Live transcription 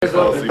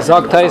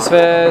Zog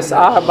Taisves,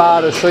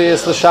 Arba,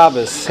 Rishuyas,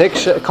 L'Shabbos,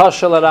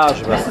 Kosher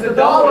L'Rashba.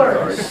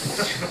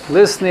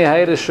 Listni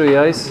Heide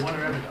Shuyas.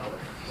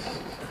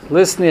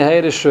 Listni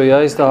Heide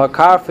Shuyas, the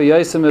Karfif,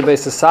 Yosim,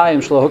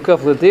 Besasayim, Shlahukaf,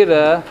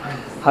 Ladira,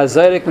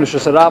 Hazarik,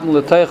 Mishasarabim,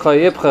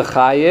 Latoicha, Yipcha,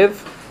 Chayiv,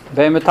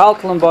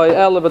 Bemetaltlam, Boy,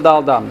 El,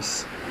 Badal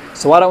Damis.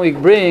 So why don't we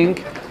bring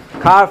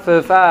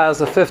Karfif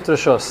as a fifth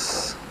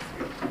Rishus?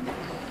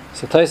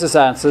 So Taisus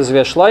answers,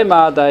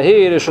 V'yashloima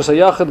dahir Rishus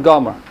HaYachid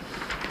Gomer.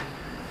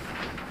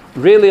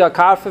 Really, a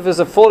Karfif is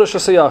a full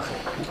Rishus HaYachid.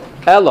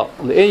 Elo,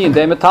 L'inyin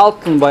de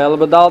metalton by El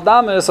Badal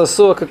Damis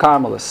Asua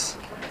Karmelis.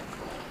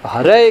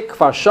 Harei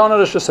Kfar Shona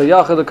Rishus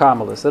HaYachid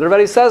Karmelis. It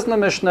already says in the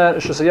Mishnah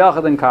Rishus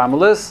HaYachid and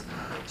Karmelis,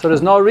 so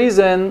there's no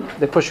reason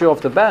they push you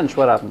off the bench.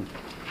 What happened?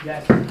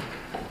 Yes.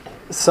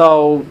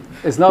 So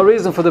there's no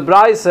reason for the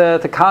Braise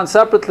to count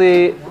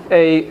separately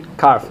a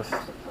Karfif,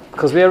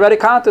 because we already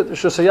counted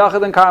Rishus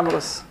HaYachid and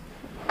Karmelis.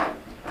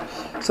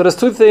 So there's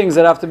two things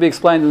that have to be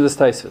explained in this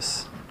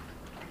Taisvis.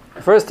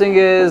 The first thing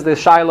is the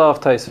Shaila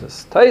of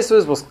Taisvis.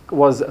 Taisvis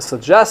was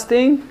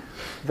suggesting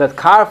that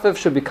Karfif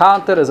should be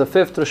counted as a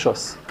fifth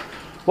Rishus.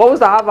 What was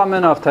the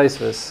Havamina of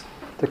Taisvis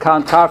to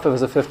count Karfif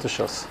as a fifth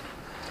Rishus?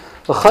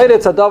 L'chayr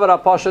it's a davar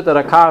ha'pashut that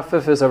a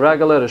Karfif is a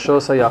regular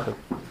Rishus HaYachid.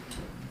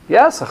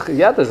 Yes,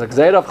 yeah, there's a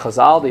gzeira of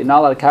Chazal that you're not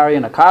allowed to carry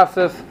in a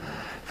Karfif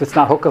if it's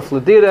not hukaf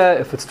l'dira,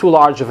 if it's too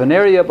large of an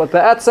area, but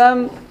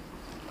be'etzem,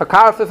 a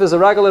Karfif is a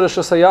regular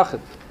Rishus HaYachid.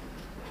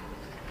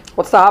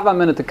 What's the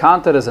Havamina to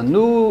count it as a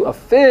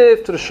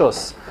fifth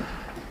Rishus?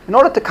 In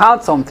order to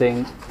count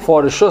something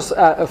for Rishus,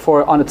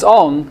 for on its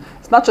own,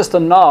 it's not just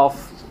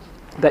enough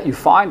that you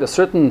find a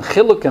certain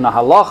chiluk in a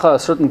halacha, a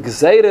certain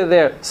gzeira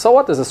there. So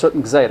what? There's a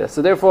certain gzeira.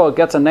 So therefore it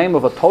gets a name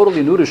of a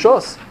totally new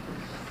Rishus.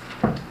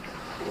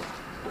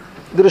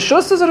 The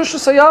Rishus is a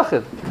Rishus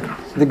HaYachid.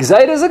 The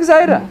gzeira is a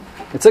gzeira.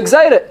 It's a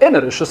gzeira in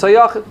a Rishus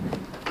HaYachid.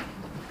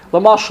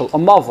 Lamashal, a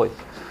mavoi.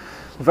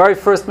 The very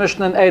first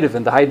Mishnah in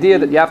Eruvin, the idea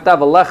that you have to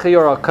have a lechi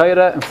or a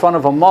kaira in front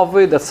of a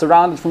mavoi that's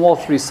surrounded from all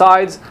three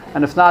sides,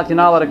 and if not, you're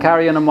not allowed to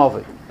carry in a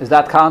mavoi. Is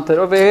that counted?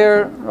 Over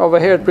here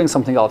it brings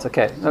something else.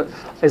 Okay.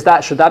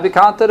 Should that be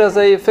counted as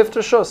a fifth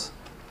Rishus?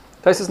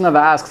 Taisus never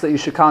asks that you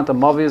should count a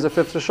mavoi as a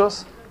fifth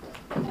Rishus.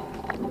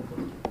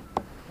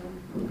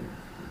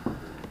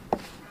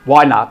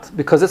 Why not?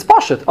 Because it's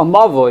pashut. A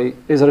mavoi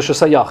is a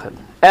Rishus HaYachid.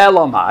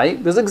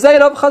 Elamai, there's a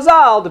gzeira of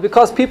Chazal that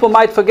because people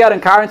might forget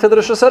and carry into the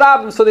Rishus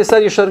HaRabim, so they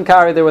said you shouldn't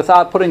carry there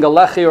without putting a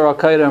lechi or a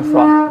kaira in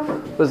front.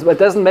 But it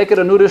doesn't make it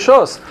a new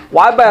Rishus.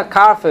 Why by a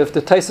Karfif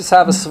do Taisus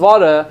have a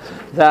svara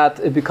that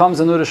it becomes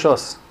a new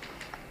Rishus?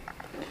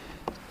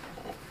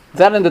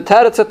 Then in the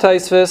Teretz of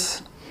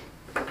Taisvis,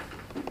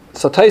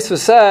 so Taisvis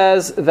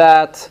says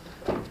that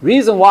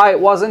reason why it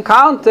wasn't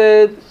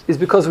counted is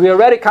because we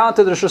already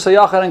counted Rishus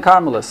HaYachid and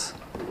Karmelis.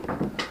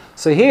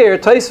 So here,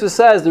 Taisvis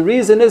says the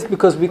reason is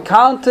because we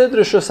counted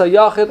Rishus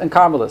HaYachid and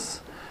Karmelis.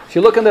 If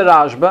you look in the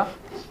Rashba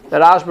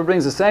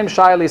brings the same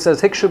shaila. He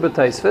says Hikshu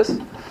b'Taisvis,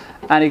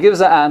 and he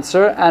gives an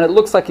answer, and it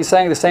looks like he's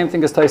saying the same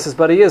thing as Taisvis,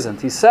 but he isn't.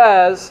 He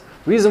says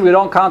reason we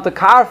don't count the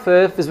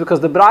Karfif is because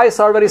the Brais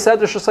already said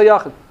Rishus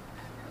HaYachid.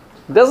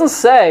 It doesn't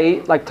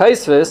say like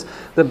Taisvis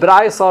the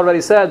Brais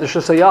already said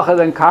Rishus HaYachid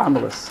and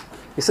Karmelis.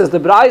 He says the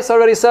Brais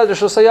already said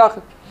Rishus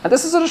HaYachid, and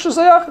this is a Rishus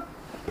HaYachid.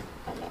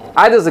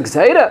 Either it's a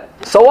gzeira,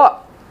 so what?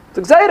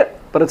 It's a gzeira,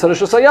 but it's a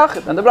Rishus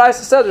HaYachid, and the Brais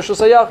said Rishus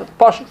HaYachid.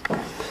 Pasha.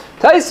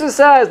 Taisvis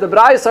says the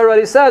Brais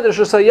already said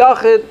Rishus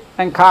HaYachid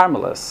and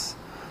Karmelis.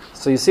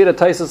 So you see that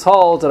Taisvis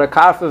holds that a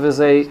Karfif is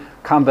a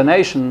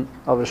combination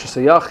of Rishus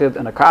HaYachid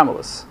and a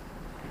Karmelis.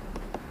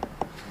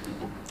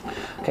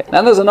 Okay,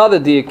 then there's another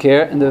diak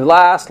here in the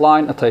last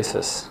line of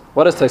Taisvis.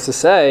 What does Taisvis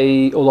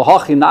say? For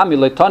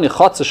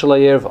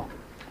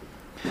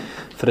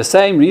the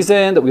same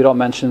reason that we don't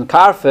mention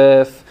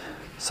Karfif,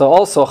 so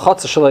also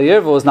Chotzer Shel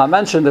HaYirvo is not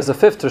mentioned as a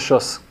fifth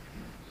Rishus.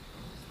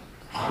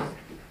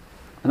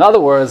 In other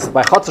words,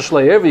 by Chotzer Shel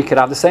HaYirvo you could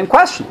have the same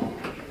question.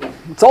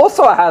 It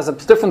also has a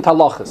different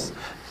halachas.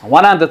 On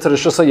one hand, it's a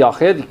Rishus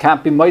HaYachid. You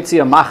can't be moitzi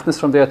a machnis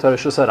from there to a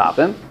Rishus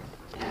HaRabim.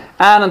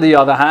 And on the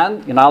other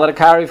hand, you're not allowed to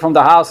carry from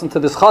the house into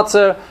this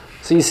Chotzer.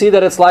 So you see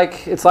that it's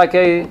like a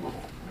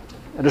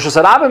Rishus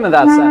HaRabim in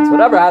that sense.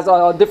 Whatever has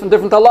a different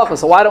halachas.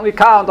 So why don't we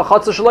count the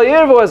Chotzer Shel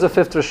HaYirvo as a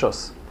fifth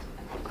Rishus?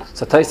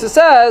 So Taisvis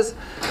says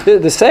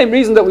the same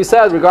reason that we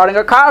said regarding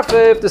a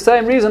Karfif, the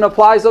same reason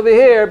applies over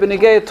here,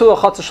 b'negei to a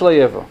Chotzer Shel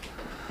HaYirvo.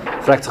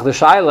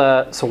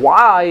 So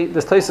why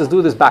does Taisvis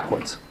do this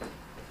backwards?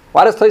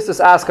 Why does Taisvis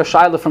ask a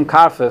shaila from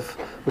Karfif,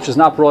 which is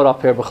not brought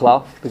up here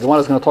b'chlal? The Gemara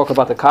is going to talk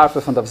about the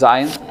Karfif and the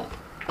Zayin.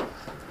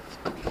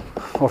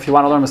 Or if you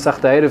want to learn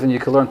Masechta Eruvin, you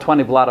can learn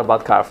 20 blot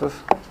about Karfif.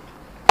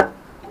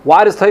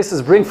 Why does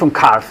Taisvis bring from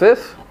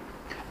Karfif?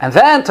 And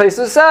then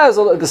Taisvis says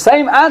the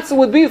same answer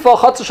would be for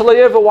Chotzer Shel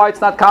HaYirvo why it's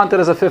not counted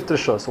as a fifth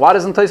Rishus. Why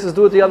doesn't Taisvis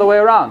do it the other way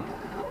around?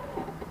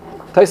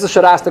 Taisvis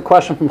should ask the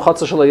question from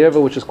Chotzer Shel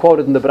HaYirvo, which is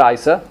quoted in the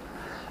Braisa,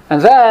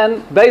 and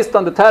then based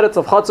on the teretz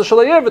of Chotzer Shel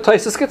HaYirvo,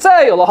 Taisvis could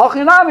say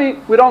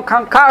we don't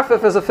count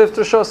Karfif as a fifth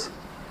Rishus.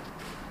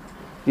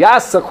 He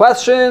asks a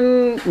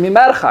question,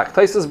 mimerchak.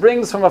 Taisus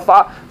brings from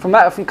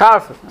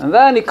Karfif. And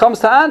then he comes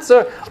to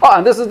answer, oh,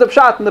 and this is the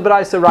pshat in the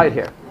Braisa right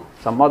here.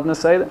 Some modern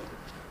say that.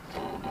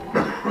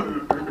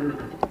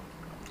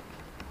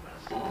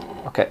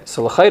 Okay,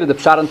 so l'chayre the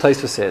pshat in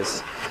Taisus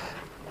is,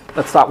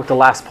 let's start with the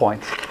last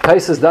point.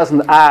 Taisus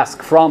doesn't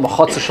ask from a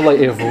chotzer shalei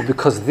irvu,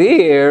 because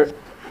there,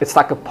 it's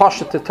like a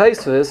pasha to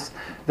Taisus,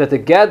 that the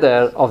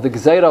geder of the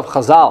gzeira of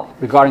Chazal,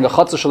 regarding a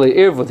chotzer shalei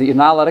irvu, that you're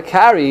not allowed to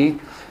carry,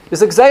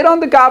 is a gzeira on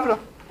the gavra.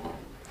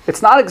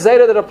 It's not a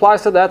gzeira that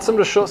applies to the etzem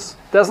reshus.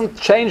 It doesn't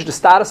change the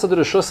status of the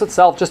reshus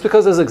itself. Just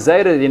because there's a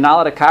gzeira that you're not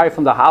allowed to carry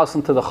from the house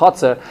into the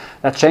chotzer,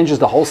 that changes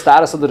the whole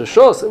status of the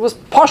reshus. It was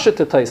pasha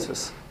to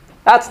Taisus.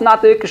 That's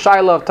not the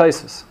ikashayla of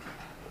Taisus.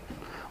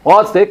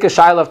 What's the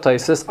ikashayla of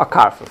Taisus? A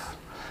karfif.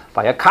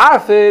 By a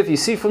karfif, you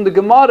see from the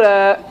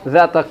Gemara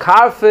that a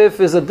karfif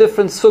is a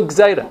different sug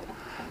gzeira.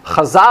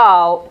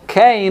 Chazal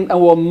came and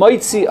were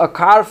moitzi a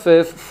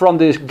karfif from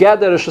the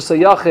geder reshus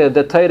hayachid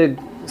that Torah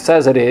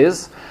says it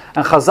is,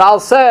 and Chazal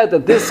said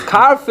that this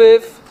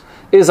karfif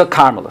is a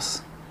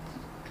karmelis.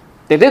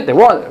 They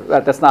weren't,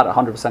 that's not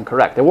 100%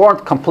 correct. They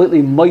weren't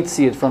completely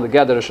moitzi it from the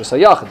geder reshus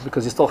hayachid,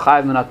 because you still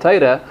chayiv min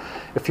ha-Torah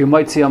if you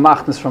moitzi a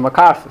machnis from a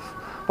karfif.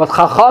 But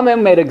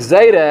Chachamim made a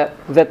gzeira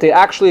that they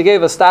actually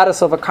gave a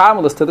status of a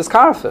karmelis to this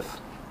karfif.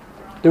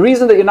 The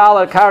reason that you're not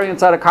allowed to carry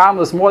inside a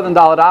karmelis more than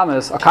daled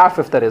amis, a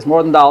karfif that is,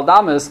 more than daled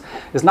amis,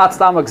 is not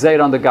stam a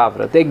gzeira on the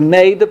gavra. They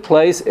made the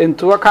place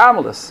into a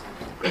karmelis.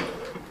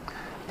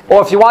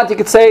 Or if you want, you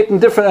could say it in a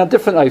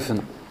different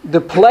eifin.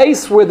 The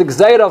place where the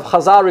gzeira of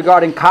Chazal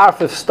regarding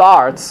karfif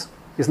starts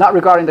is not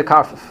regarding the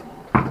karfif.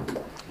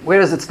 Where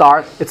does it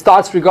start? It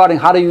starts regarding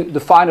how do you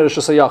define a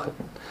reshus hayachid.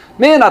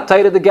 Min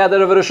atayre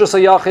together of a reshus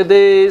hayachid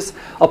is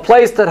a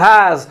place that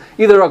has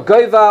either a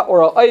goiva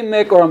or a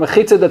oimik or a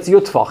mechitza that's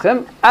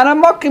yutfachim and a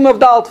makim of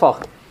dal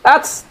tfachim.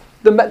 That's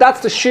the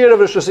shiur of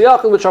reshus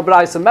hayachid, which our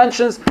Braisa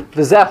mentions.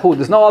 V'zehu.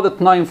 There's no other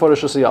tnaim for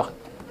reshus hayachid.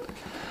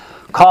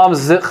 Come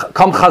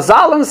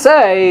Chazal and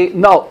say,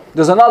 no,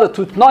 there's another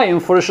two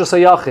tnaim for reshus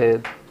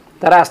hayachid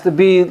that has to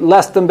be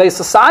less than beis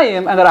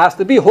asayim and that has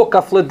to be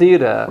hukaf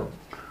ledira.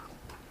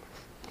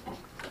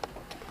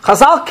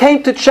 Chazal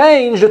came to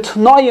change the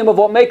tnoyim of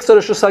what makes a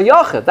reshus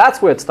hayachid. That's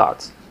where it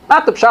starts.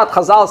 Not the pshat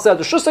Chazal said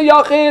reshus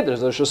hayachid,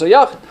 there's a reshus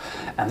hayachid.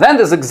 And then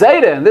there's a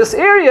gzeira in this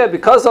area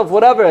because of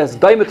whatever, it's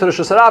daimit to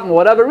reshus harabim,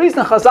 whatever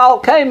reason,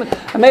 Chazal came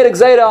and made a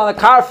gzeira on a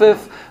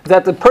karfif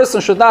that the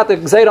person should not, a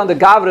gzeira on the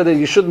gavra that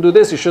you shouldn't do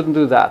this, you shouldn't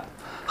do that.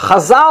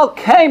 Chazal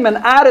came and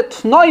added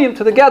tnoyim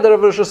to the gather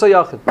of reshus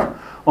hayachid.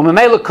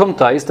 Umemela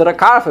kumtais that a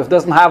karfif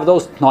doesn't have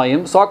those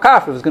tnoyim, so a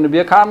karfif is going to be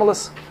a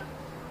karmelis.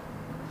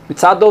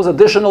 Mitzad those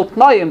additional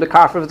tnoyim, the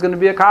karfif is going to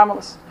be a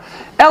karmelis.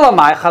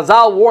 Elamai,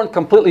 Chazal weren't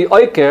completely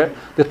oiker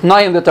the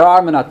tnoyim that there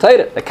are min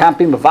ha-Torah. They can't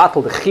be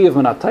mevatel the chiyuv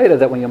min ha-Torah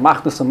that when you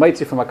machnas a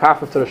meitzi from a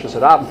karfif to reshus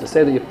harabim to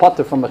say that you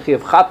potter from a chiyuv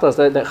chatas,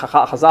 that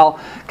Chazal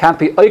can't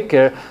be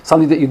oiker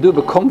something that you do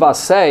become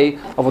vasei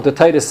of what the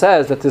Torah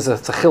says that is a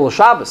tzachil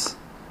Shabbos.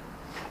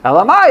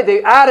 Elamai,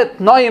 they added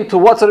tnoyim to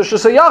what's a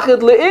reshus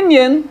hayachid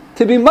le'inyin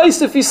to be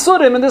meisif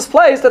yisurim in this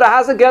place that it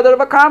has a gather of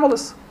a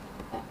karmelis.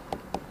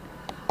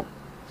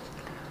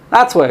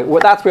 That's where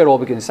it all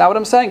begins. Now what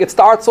I'm saying, it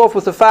starts off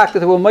with the fact that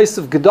there were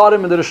meisiv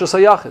gedarim in the reshus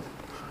hayachid.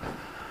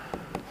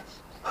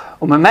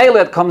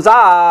 Umemele it comes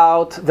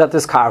out that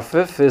this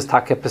karfif is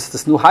takepis,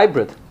 this new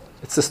hybrid.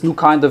 It's this new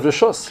kind of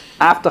reshus.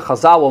 After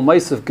Chazal were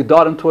meisiv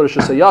gedarim to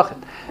reshus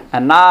hayachid,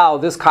 and now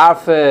this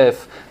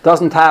karfif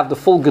doesn't have the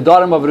full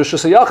gedarim of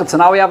reshus hayachid. So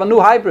now we have a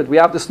new hybrid. We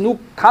have this new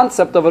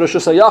concept of a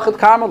reshus hayachid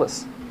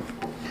karmelis.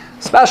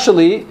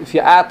 Especially if you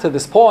add to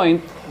this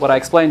point what I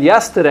explained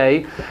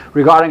yesterday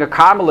regarding a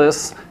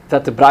karmelis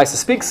that the Braisa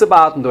speaks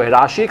about, and the way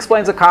Rashi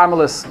explains a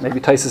karmelis.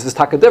 Maybe Taisus is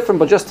taka different,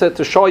 but just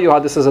to show you how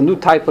this is a new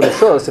type of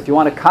reshus, if you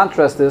want to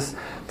contrast this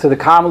to the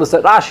karmelis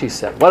that Rashi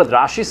said. What did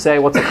Rashi say?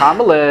 What's a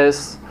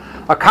karmelis?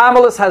 A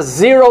karmelis has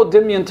zero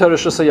dimyan to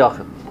reshus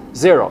hayachid.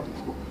 Zero.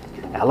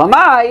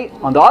 Elamai,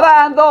 on the other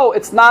hand though,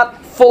 it's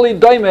not fully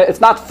doime,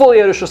 it's not fully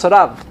a reshus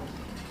harabim.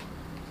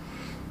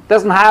 It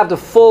doesn't have the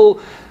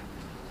full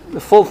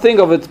thing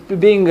of it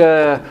being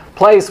a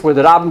place where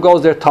the rabbin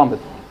goes there tamid.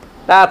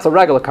 That's a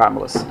regular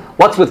karmelis.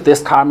 What's with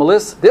this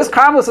karmelis? This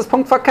karmelis is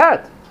punkt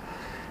fakert.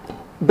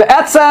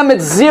 Be'etzem,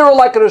 it's zero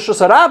like a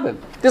reshus harabim.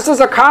 This is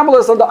a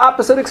karmelis on the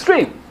opposite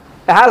extreme.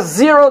 It has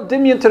zero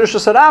dimyan to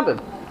reshus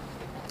harabim.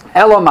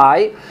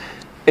 Elamai,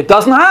 it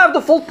doesn't have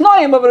the full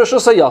tnoyim of a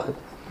reshus hayachid.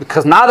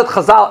 Because now that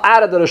Chazal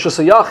added the reshus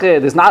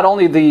hayachid, is not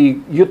only the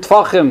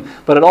yutfachim,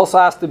 but it also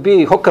has to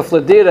be hukaf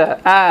ledira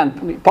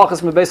and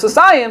pachas mebeis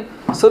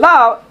asayim. So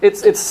now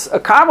it's a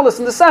karmelis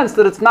in the sense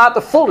that it's not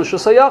the full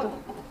reshus hayachid.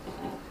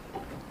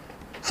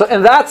 So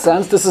in that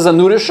sense, this is a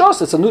new reshus.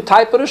 It's a new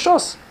type of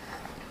reshus.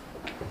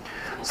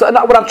 So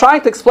what I'm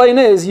trying to explain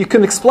is, you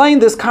can explain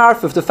this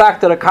Karfif, the fact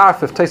that a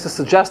Karfif, Taisa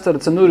suggests that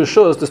it's a new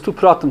Rishus, there's two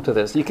pratim to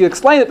this. You can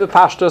explain it with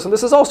Pashtus, and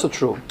this is also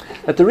true.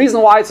 That the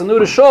reason why it's a new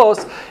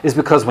Rishus is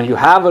because when you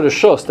have a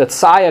Rishus that's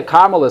Saya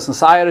Karmelis and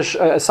Saya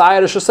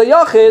Rishus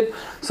Yachid,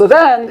 so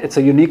then it's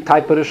a unique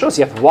type of Rishus.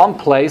 You have one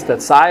place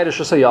that's Saya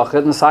Rishus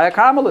Yachid and Saya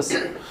Karmelis.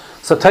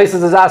 So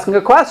Taisa is asking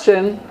a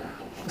question.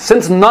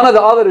 Since none of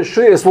the other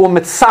Rishuyas were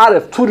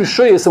mitzaref, two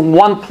Rishuyas in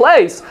one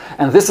place,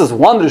 and this is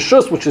one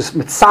Rishus which is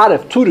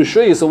mitzaref, two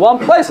Rishuyas in one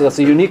place, so that's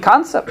a unique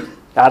concept.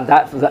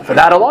 For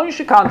that alone you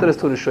should count it as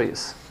two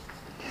Rishuyas.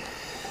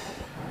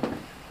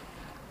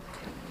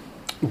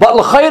 But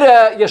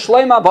l'chayre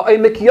yeshleima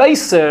ba'omek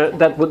yoser,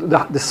 that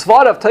the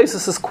svar of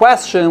Tosfos'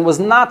 question was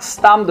not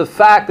stam the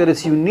fact that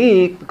it's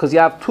unique because you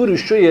have two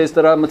Rishuyas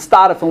that are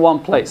mitzaref in one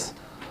place.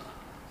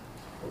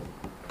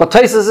 But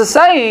Tosfos is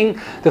saying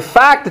the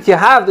fact that you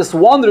have this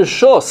one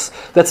Rishus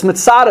that's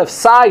mitzaref,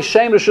 Sai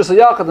Shem Rishus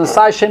Yachid and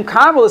Sai Shem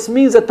Karmelis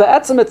means that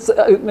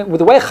with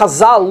the way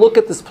Chazal look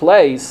at this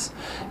place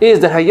is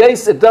that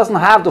it doesn't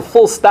have the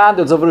full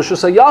standards of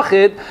Rishus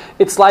Yachid.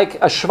 It's like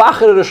a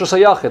Shvacher Rishus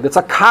Yachid. It's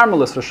a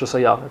Karmelis Rishus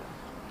Yachid.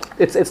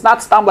 It's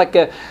not stam like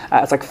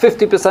it's like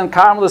 50%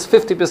 Karmelis,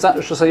 50%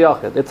 Rishus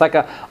Yachid. It's like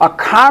a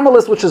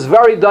Karmelis which is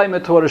very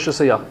daimit to a Rishus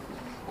Yachid.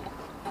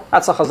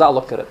 That's how Chazal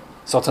look at it.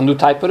 So it's a new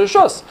type of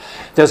Rishus.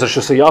 There's a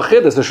Rishus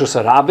Yachid, there's a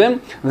Rishus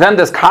Rabim, then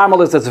there's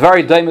Karmelis that's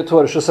very daimit to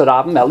a Rishus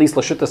Rabim, at least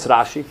L'shittas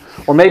Rashi.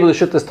 Or maybe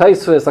L'shittas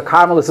Tosfos, the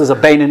Karmelis is a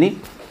Beinani.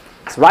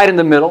 It's right in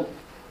the middle.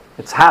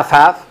 It's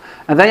half-half.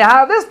 And then you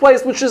have this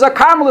place which is a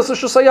Karmelis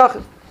Rishus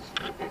Yachid.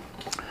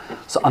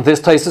 So on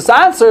this Tosfos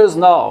answers,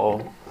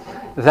 no.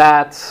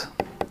 That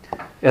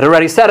it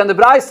already said in the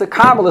Braisa,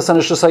 Karmelis and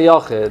Rishus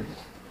Yachid.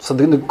 So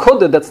the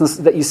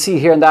Nekuda that you see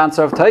here in the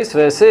answer of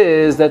Tosfos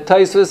is that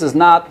Tosfos is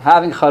not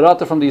having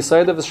charata from the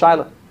Yisod of his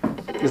Shaila.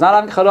 He's not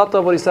having charata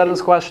of what he said in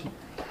his question.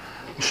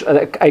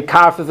 A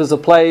Karfif is a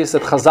place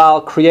that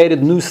Chazal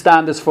created new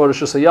standards for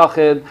Rishus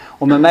Yachid,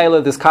 or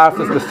Memela, this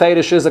Karfif,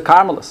 Befedish is a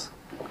Karmelis.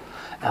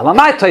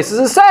 Elamai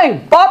Tosfos is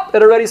saying, but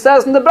it already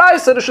says in the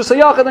Braisa, Rishus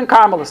Yachid and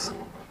Karmelis.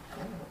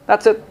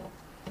 That's it.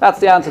 That's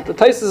the answer. The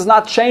Tosfos is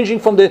not changing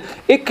from the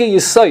Ikki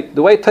Yisod.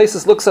 The way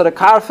Tosfos looks at a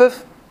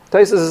Karfif,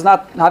 Tosfos is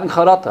not having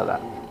charata of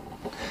that.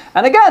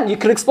 And again, you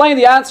can explain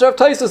the answer of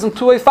Tosfos in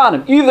two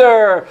fanim.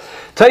 Either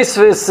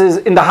Tosfos is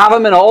in the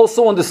Havamina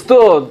also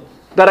understood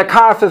that a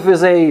Karfif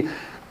is a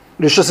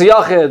Rishus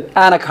Yachid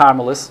and a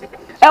Karmelis.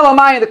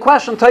 Elamai, in the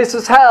question,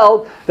 Tosfos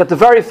held that the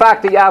very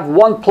fact that you have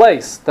one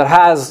place that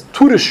has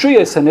two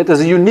Rishuyas in it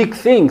is a unique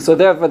thing, so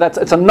therefore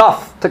it's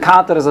enough to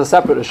count it as a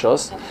separate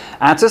Rishus.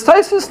 Answers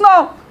Tosfos,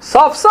 no.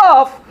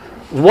 Sof.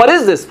 What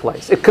is this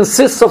place? It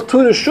consists of two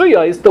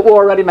Rishuyas that were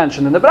already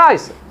mentioned in the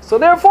Braisa. So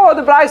therefore,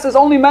 the Braisa is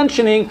only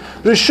mentioning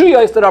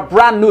Rishuyas that are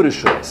brand new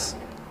Rishuyas.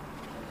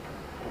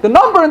 The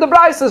number in the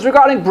Braisa is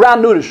regarding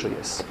brand new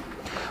Rishuyas.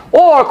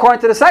 Or,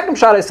 according to the second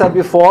shot I said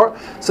before,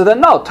 so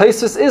then no,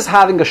 Tosfos is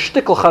having a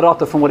shtickle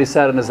charata from what he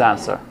said in his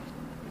answer.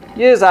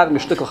 He is having a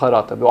shtickle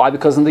charata. Why?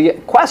 Because in the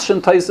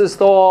question, Tosfos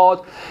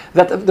thought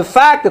that the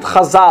fact that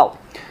Chazal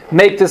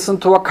make this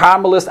into a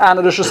Karmelis and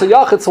a Rishus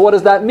Yachid, so what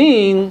does that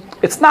mean?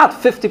 It's not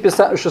 50%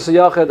 Rishus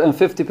Yachid and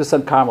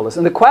 50% Karmelis.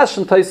 In the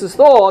question, Tosfos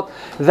thought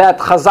that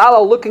Chazal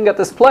are looking at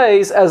this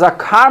place as a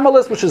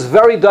Karmelis which is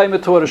very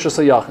daimit to a Rishus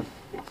Yachid.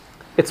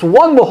 It's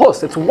one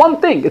muhus, it's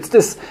one thing. It's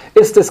this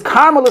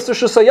Karmelis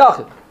Rishus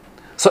Yachid.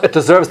 So it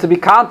deserves to be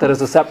counted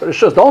as a separate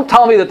Rishus. Don't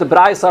tell me that the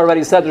Braisa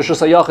already said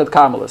Rishus Yachid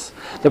Karmelis.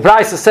 The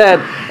Braisa said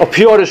a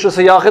pure Rishus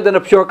Yachid and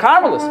a pure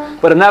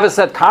Karmelis, but it never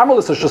said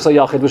Karmelis Rishus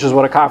Yachid, which is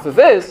what a Karfif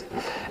is.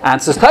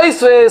 Answers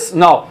Tosfos,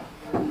 no.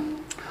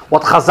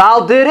 What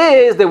Chazal did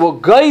is they were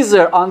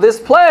geyser on this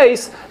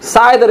place,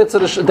 say that it is a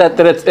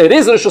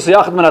Rishus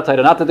Yachid min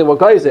HaTorah, not that they were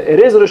geyser. It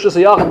is a Rishus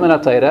Yachid min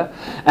HaTorah,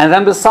 and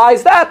then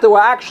besides that, they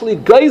were actually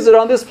geyser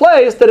on this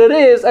place that it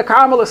is a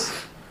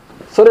Karmelis.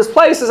 So this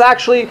place is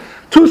actually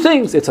two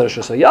things. It's a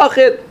Rishus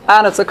Yachid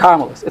and it's a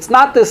Karmelis. It's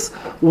not this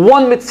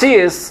one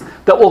Mitzias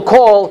that we'll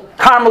call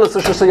Karmelis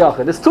Rishus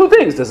Yachid. It's two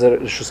things. There's a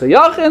Rishus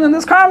Yachid and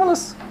there's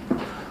Karmelis.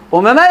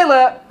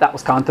 Umemele, that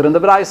was counted in the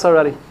Braisa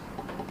already.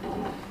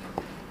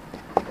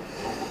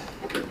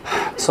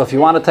 So if you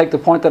want to take the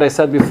point that I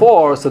said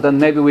before, so then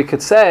maybe we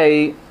could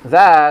say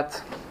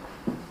that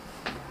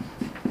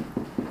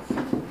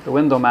the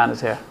window man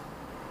is here.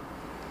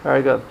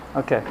 Very good.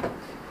 Okay.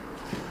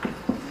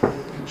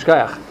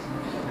 Shkayach.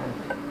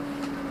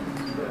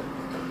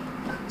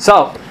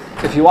 So,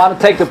 if you want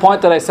to take the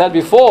point that I said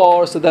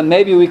before, so then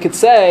maybe we could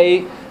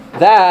say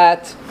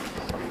that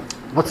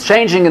what's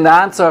changing in the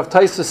answer of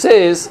Tosfos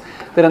is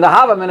that in the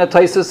Havamina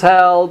Tosfos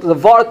held the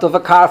vort of a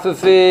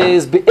Karfif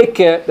is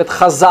be'ikeh, that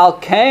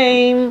Chazal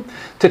came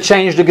to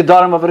change the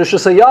Gedarim of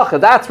Rishus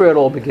Yachid. That's where it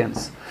all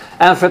begins.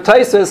 And for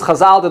Tosfos,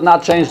 Chazal did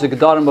not change the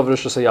Gedarim of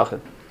Rishus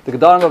Yachid. The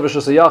Gedarim of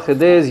Rishus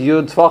Yachid is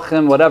Yud,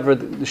 Tvachim, whatever,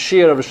 the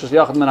Shiur of Rishus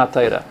Yachid min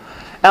HaTorah.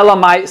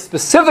 Elamai,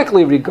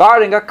 specifically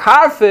regarding a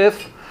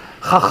Karfif,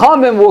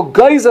 Chachamim were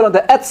geyser on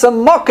the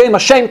Etzem Mokim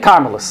Hashem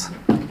Karmelis.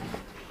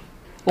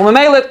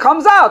 Umemele, it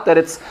comes out that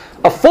it's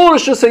a full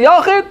Rishus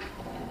Yachid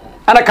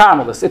and a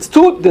Karmelis. It's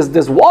two.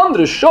 There's one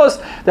Rishus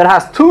that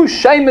has two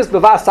Shemis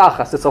Bevas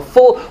Achas. It's a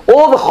full,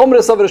 all the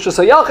Chumras of a Rishus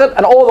HaYachid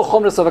and all the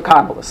Chumras of a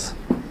Karmelis.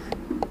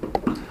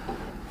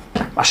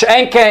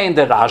 Mashenke in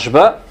the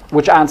Rashba,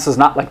 which answers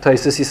not like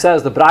Taisus. He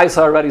says the Braisa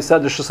already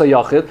said Rishus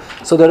HaYachid.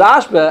 So the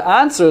Rashba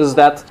answers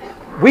that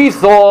we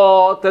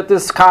thought that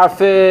this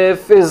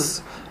Karfif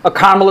is a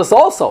Karmelis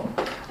also.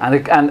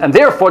 And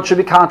therefore it should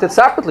be counted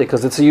separately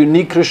because it's a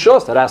unique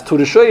Rishus that has two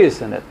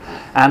Rishuyas in it.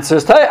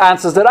 Answers the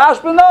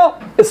Rashba, no,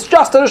 it's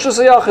just a Rishus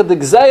HaYachid. The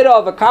Gzeira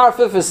of a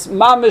Karfif is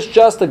mamish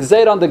just a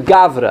Gzeira on the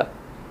Gavra,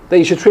 that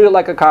you should treat it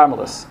like a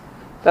Karmelis.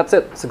 That's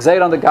it. It's a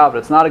Gzeira on the Gavra.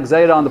 It's not a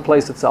Gzeira on the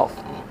place itself.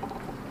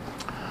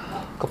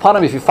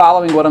 Kapanim, if you're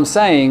following what I'm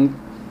saying,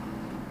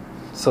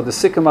 so the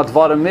Sikkim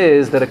Advarim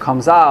is that it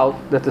comes out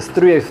that there's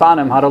three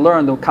Eifanim how to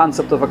learn the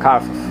concept of a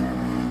Karfif.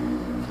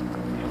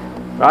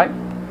 Right?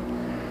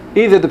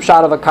 Either the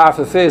pshat of a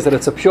Karfif is that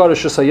it's a pure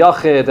Rishus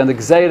HaYachid and the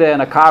Gzeira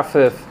and a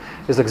Karfif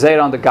is a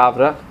Gzeira on the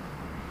Gavra,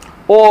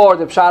 or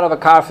the pshat of a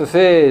Karfif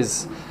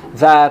is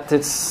that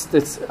it's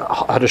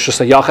a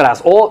Rishus HaYachid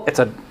has all, it's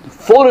a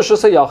full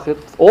Rishus HaYachid,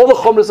 all the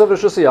Chumras of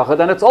Rishus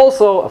HaYachid, and it's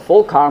also a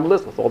full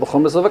Karmelis with all the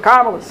Chumras of a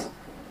Karmelis.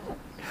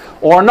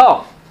 Or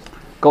no,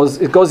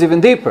 it goes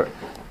even deeper.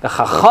 The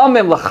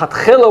Chachamim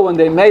L'Chatchila, when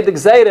they made the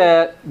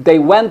Gzeira, they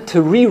went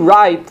to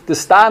rewrite the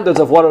standards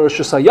of what a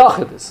Rishus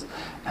HaYachid is.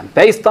 And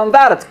based on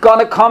that, it's going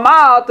to come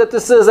out that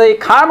this is a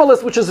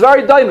Karmelis which is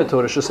very doimah to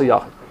a Rishus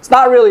HaYachid. It's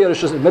not really a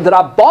Rishus HaYachid.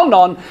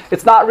 Midrabanon,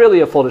 it's not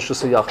really a full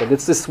Rishus HaYachid.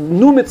 It's this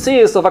new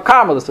mitzias of a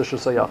Karmelis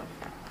Rishus HaYachid.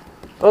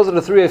 Those are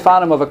the three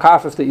Eifanim of a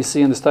Karfif that you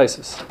see in this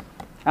Taisis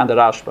and the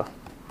Rashba.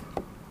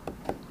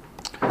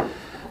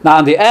 Now,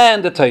 in the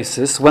end, the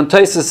Taisis, when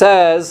Taisis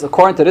says,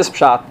 according to this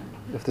pshat,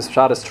 if this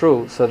pshat is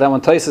true, so then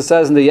when Taisis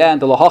says in the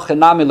end, what does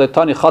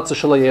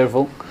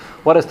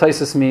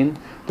Taisis mean?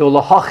 The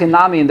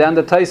Lahachinami in the end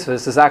of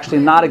Taisis is actually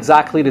not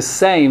exactly the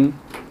same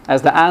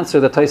as the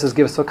answer that Taisis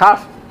gives to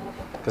Karfif,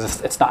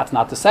 because it's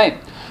not the same.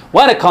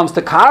 When it comes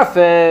to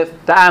Karfif,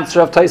 the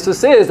answer of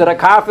Taisis is that a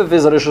Karfif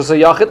is a Rishus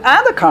HaYachid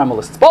and a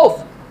Karmelis. It's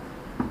both.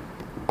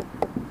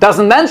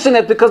 Doesn't mention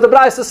it because the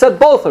Braisa said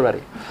both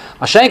already.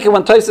 Mashenki,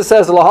 when Taisus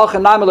says what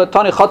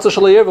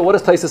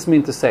does Taisus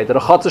mean to say? That a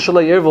Chatzah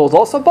Shalei Yirvu is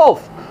also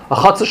both. A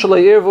Chatzah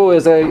Shalei Yirvu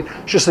is a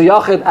Rishus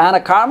HaYachid and a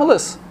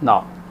Karmelis?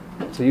 No.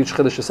 It's a huge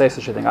chiddush to say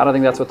such a thing. I don't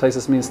think that's what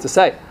Taisus means to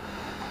say.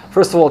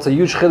 First of all, it's a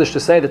huge chiddush to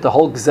say that the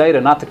whole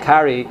Gzeira, not to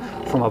carry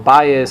from a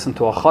bias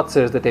into a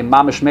Chatzah, is that they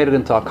mamish made it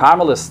into a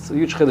Karmelis. It's a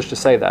huge chiddush to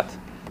say that.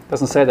 It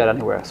doesn't say that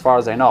anywhere, as far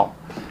as I know.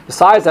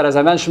 Besides that, as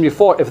I mentioned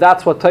before, if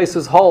that's what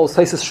Taisus holds,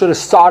 Taisus should have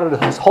started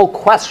his whole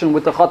question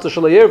with the Chatzah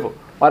Shalei Yirvu.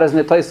 Why doesn't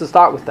it Taisus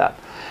start with that?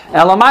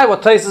 Elamai,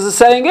 what Taisus is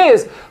saying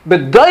is,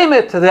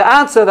 bedoimit to the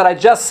answer that I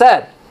just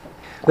said,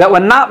 that we're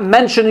not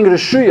mentioning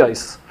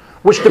Rishuyos,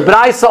 which the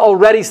Braisa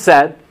already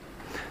said.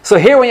 So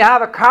here when you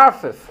have a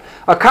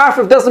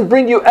Karfif doesn't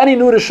bring you any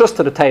new Rishus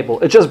to the table.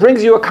 It just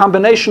brings you a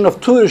combination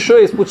of two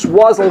Rishuyos, which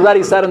was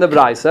already said in the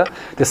Braisa.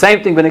 The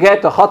same thing when you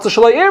get to Chatzah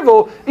Shalei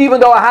Yirvu, even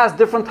though it has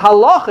different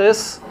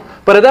halachis,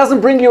 but it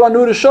doesn't bring you a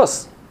new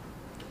Rishus.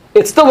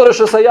 It's still a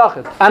Rishus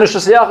HaYachid. And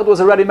Rishus HaYachid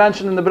was already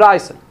mentioned in the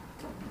Braisa.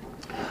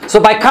 So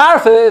by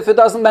Karfif, it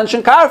doesn't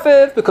mention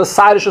Karfif because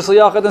Sai Rishus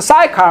HaYachid and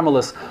Sai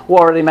Karmelis were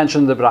already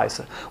mentioned in the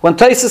Braisa. When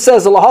Taisus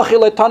says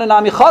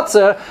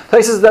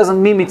Taisus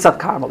doesn't mean Mitzat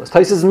Karmelis.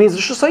 Taisus means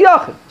Rishus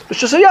HaYachid.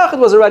 Rishus HaYachid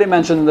was already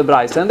mentioned in the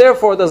Braisa, and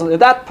therefore it doesn't.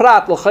 That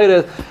prat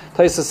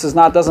Taisus is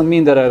not doesn't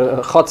mean that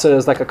a Chotzer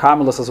is like a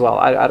Karmelis as well.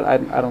 I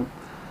don't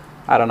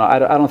know. I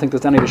don't think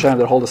there's any Rishonim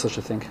that hold such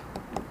a thing.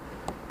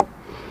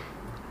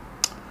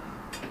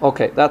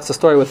 Okay, that's the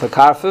story with the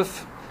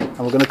Karfif. And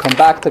we're going to come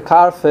back to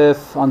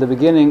Karfif on the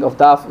beginning of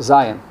Daf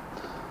Zayin.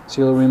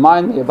 So you'll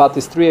remind me about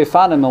these three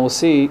Eifanim, and we'll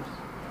see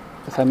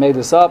if I made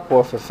this up,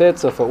 or if it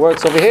fits, or if it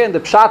works. Over here in the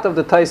Pshat of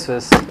the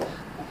Taisvis,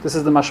 this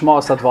is the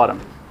Mashma'as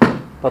Advarim.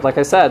 But like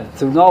I said,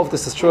 to know if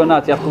this is true or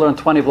not, you have to learn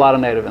 20 Vlad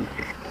and Erevin.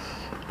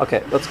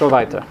 Okay, let's go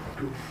weiter.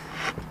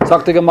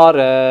 Sagt die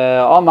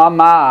Gemara, O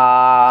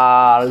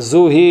Mamar,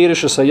 Zuhir,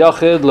 Rishus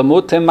HaYachid,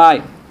 Lemute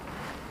Mai.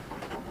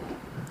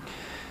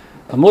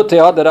 Lemute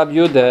had Rab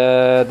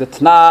Yude,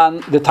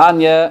 the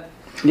Tanya,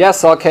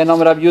 yes, okay,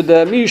 no Rab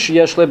Yude, Mish,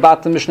 Yeshle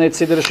Batem, Mishnei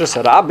Tzidr, Rishus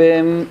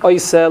Rabim,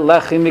 Oise,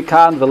 Lechi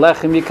Mikan,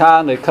 Velechi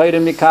Mikan, Vekoire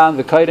Mikan,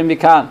 Vekoire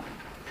Mikan,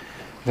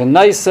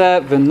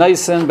 Veneise,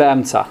 Veneisen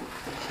Be'emtza.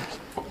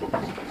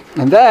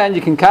 And then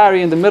you can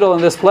carry in the middle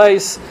in this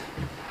place,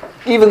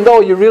 even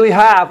though you really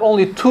have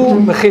only two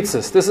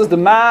mechitzas. This is the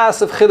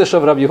massive chiddush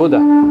of Rabbi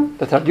Yehuda.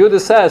 That Rabbi Yehuda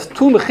says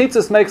two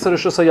mechitzas makes a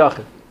Rishus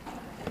HaYachid,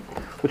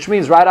 which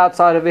means right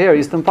outside of here,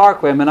 Eastern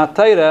Parkway, Minat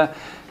Torah,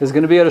 is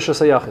going to be a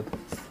Rishus HaYachid.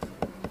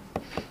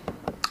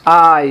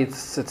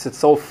 It's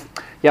so.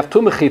 You have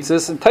two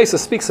mechitzas, and Taisa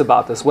speaks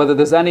about this. Whether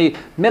there's any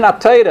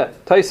Minat Torah,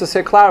 Taisa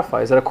here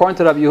clarifies that according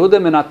to Rabbi Yehuda,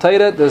 Minat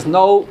Torah, there's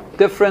no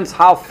difference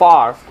how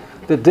far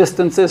the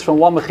distance is from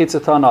one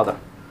mechitza to another.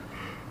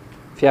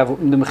 If you have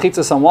the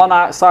mechitzas on one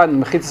side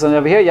and the mechitzas on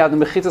over here, you have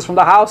the mechitzas from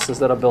the houses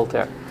that are built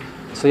there.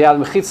 So you have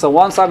the mechitzas on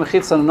one side,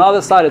 mechitzas on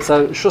another side. It's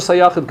a Rishus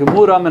HaYachid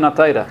Gemura Minat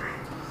Torah.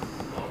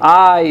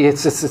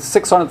 It's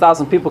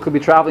 600,000 people could be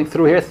traveling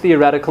through here,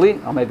 theoretically,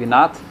 or maybe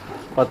not,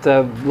 but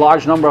a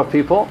large number of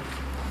people.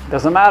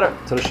 Doesn't matter.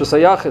 It's a Rishus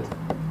HaYachid.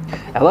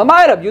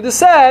 Elamayra, Yehuda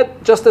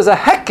said, just as a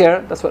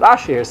heker, that's what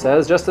Rashi here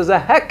says, just as a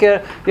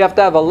heker, you have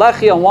to have a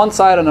lechi on one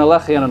side and a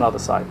lechi on another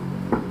side.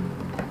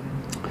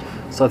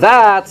 So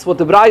that's what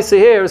the Braise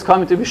here is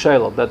coming to be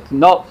Shalom. That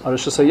no, a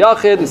Rishus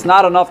HaYachid, it's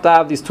not enough to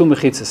have these two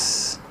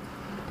mechitzas.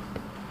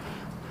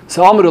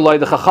 So Amrullah,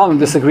 the Chachamim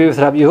disagree with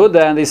Rabbi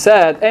Yehuda, and they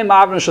said, Ei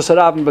ma'avrin Rishus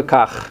HaRabim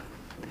bekach.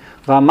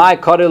 V'amai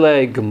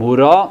korele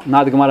gemura.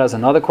 Now the Gemara has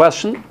another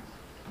question.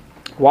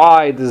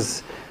 Why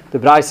does the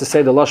Braise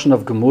say the Lashon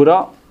of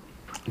gemura?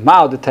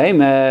 Ma'o de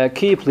teime,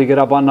 ki plige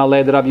Rabban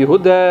alei de Rabbi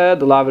Yehuda,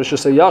 the lav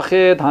Rishus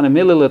HaYachid,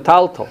 hanemili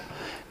letalto.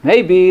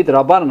 Maybe the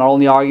Rabbanan are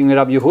only arguing with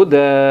Rabbi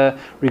Yehuda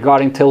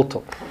regarding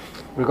tilto,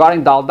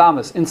 regarding dal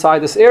damas inside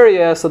this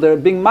area, so they're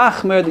being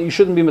machmer that you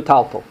shouldn't be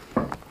metalto.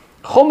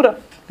 Chumra,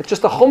 it's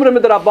just a chumra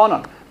with the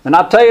Rabbanan. And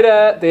at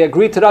Torah, they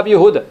agree to Rabbi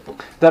Yehuda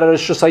that a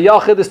Rishus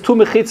HaYachid is two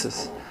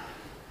mechitzas,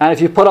 and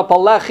if you put up a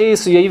lechi,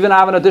 so you even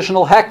have an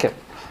additional heker.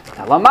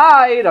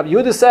 Elamai, Rabbi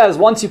Yehuda says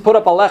once you put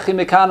up a lechi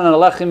mikan and a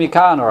lechi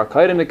mikan, or a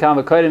kairi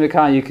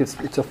mikan,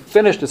 it's a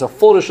finished, it's a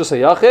full Rishus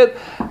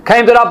HaYachid.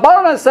 Came to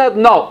Rabbanan and said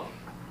no.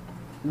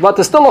 But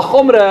there's still a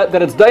chumrah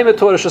that it's daimet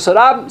to Rishus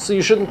HaRabim, so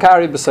you shouldn't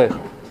carry b'seichel.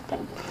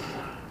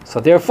 So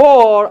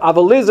therefore,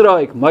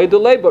 avalizroik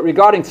maidulei, but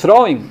regarding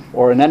throwing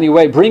or in any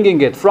way bringing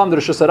it from the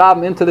Rishus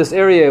HaRabim into this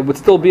area, it would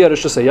still be a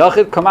Rishus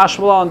HaYachid.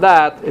 Kamashmala on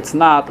that, it's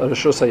not a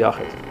Rishus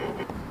HaYachid.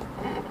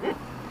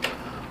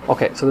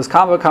 Okay, so this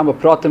kama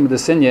pratim with the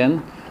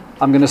Sinyan.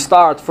 I'm going to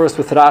start first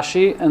with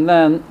Rashi, and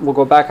then we'll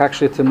go back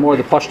actually to more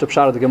the Pashto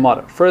Pshat of the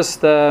Gemara. First,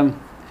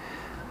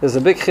 there's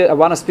a big. I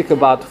want to speak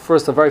about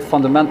first a very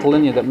fundamental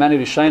lineage that many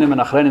Rishonim and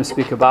Achronim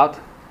speak about.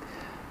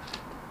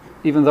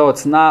 Even though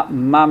it's not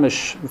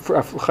mamish,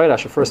 I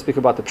should first speak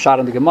about the Pshat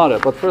and the Gemara.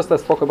 But first,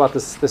 let's talk about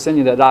this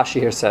lineage that Rashi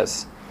here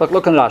says.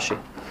 Look in Rashi.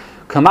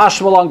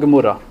 Kamash malon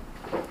Gemura.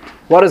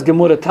 What does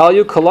Gemura tell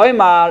you?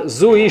 Koloimar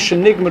zui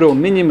shenigmru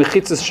mini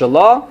mechitzis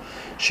shala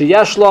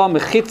sheyeshla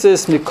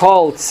mechitzis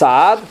mikol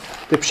tzad.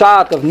 The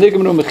Pshat of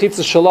nigmru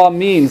mechitzis shala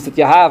means that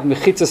you have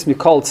mechitzis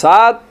mikol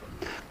tzad.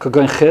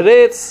 Kagon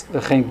chiritz,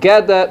 v'chein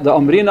gede, the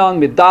omrinon,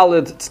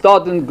 midalid,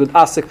 tzadin, gud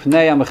asik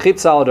pnei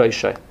ha-mechitza al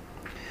roishay.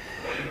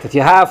 That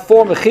you have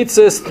four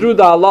mechitzas through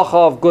the halacha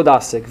of gud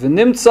asik.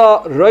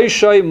 V'nimtza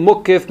roishay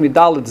mukif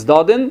midalid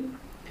tzadin,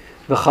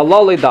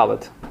 v'chalali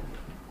dalid.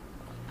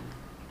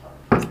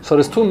 So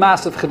there's two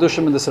massive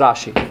chidushim in this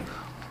Rashi.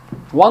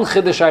 One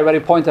chidush I already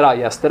pointed out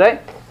yesterday.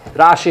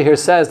 Rashi here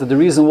says that the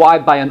reason why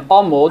by an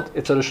amud,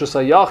 it's a Rishus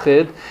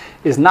HaYachid,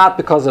 is not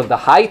because of the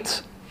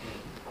height.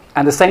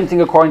 And the same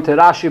thing according to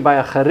Rashi by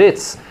a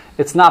charitz,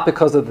 it's not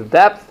because of the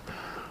depth,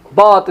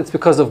 but it's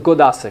because of gud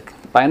asik.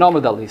 By an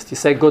amud at least, you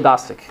say gud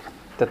asik.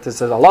 That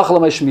is a halacha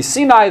l'meish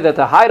misinai, that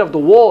the height of the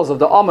walls of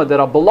the amud that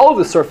are below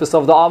the surface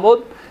of the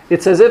amud,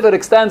 it's as if it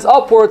extends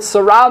upwards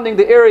surrounding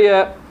the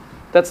area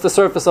that's the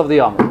surface of the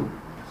amud.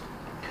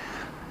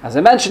 As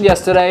I mentioned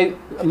yesterday,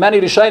 many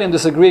Rishonim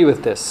disagree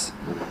with this.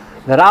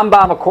 The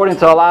Rambam, according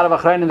to a lot of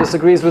Achronim,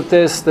 disagrees with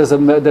this. There's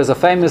a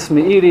famous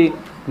Meiri,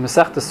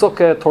 Masechta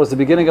Sukkah, towards the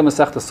beginning of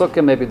Masechta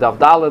Sukkah, maybe Dav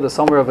Daled or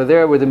somewhere over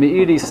there, where the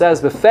Meiri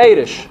says,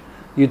 Befeirish,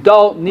 you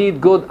don't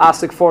need good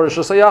asik for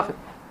Rishus HaYachid.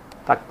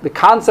 The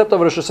concept of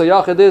Rishus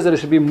HaYachid is that it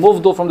should be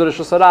movdul from the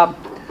Rishus HaRabim.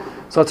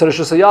 So it's a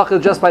Rishus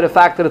HaYachid just by the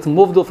fact that it's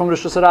movdul from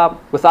Rishus HaRabim,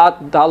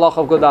 without the halach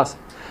of good asik.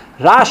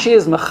 Rashi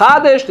is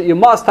mechadesh that you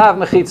must have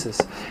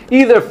mechitzas.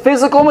 Either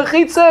physical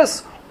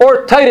mechitzas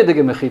or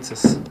teiredige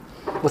mechitzas.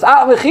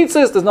 Without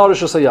mechitzas, there's no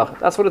Rishus HaYachid.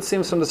 That's what it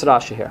seems from this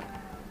Rashi here.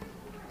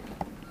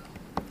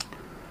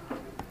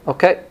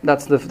 Okay,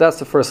 that's the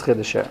first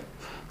chiddush here.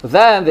 But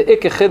then the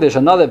ikke chiddush,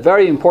 another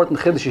very important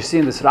chiddush you see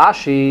in this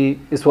Rashi,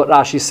 is what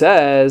Rashi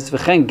says,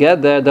 V'chein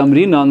geder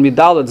damrinon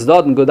midalad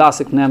zdaden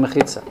gudasik pnei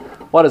mechitza.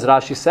 What does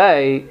Rashi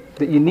say?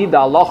 That you need the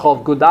halacha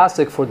of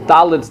gudasik for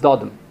dalad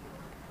zdaden.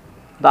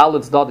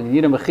 Dalad zdaden. You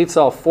need a mechitza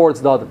of 4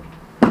 zdaden.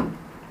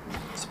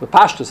 So the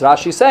Pashtus,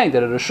 Rashi is saying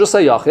that a Rishus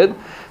HaYachid,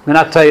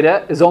 Minat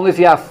Torah, is only if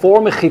you have 4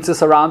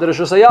 mechitzas around the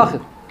Rishus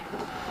HaYachid.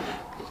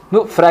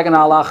 Nu, fragen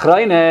alle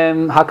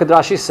Achronim, how could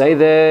Rashi say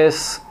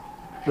this?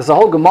 There's a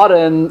whole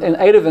Gemara in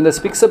Eruvin that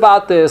speaks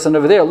about this, and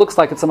over there it looks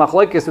like it's a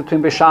machlokes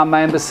between Beis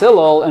Shammai and Beis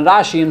Hillel, and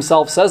Rashi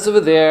himself says over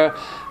there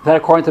that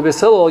according to Beis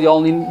Hillel, you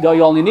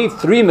only need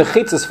 3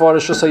 mechitzas for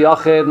Rishus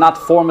HaYachid, not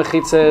 4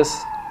 mechitzas.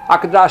 How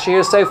could Rashi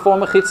here say 4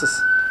 mechitzas?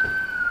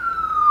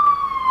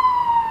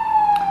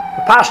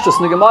 The Pashtus,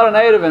 in the Gemara and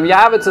Eruvin, you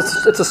have it's a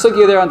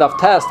sugya there on Daf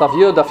Tes, Daf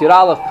Yud, Daf Yud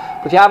Aleph,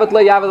 but you have it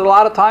a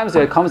lot of times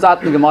there. It comes out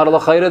in the Gemara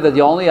L'Chayra that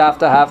you only have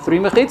to have 3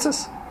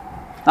 mechitzas,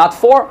 not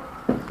 4.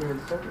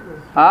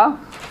 Huh?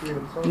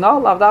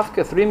 No,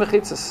 lavdafka, 3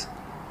 mechitzas.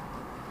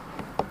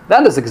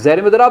 Then there's the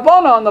Gzerim with the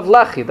Rabbanon of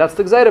Lechi. That's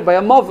the Gzerim by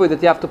a Mavoi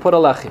that you have to put a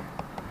Lechi.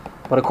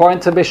 But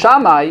according to Beis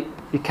Shammai,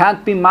 you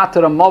can't be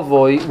mater a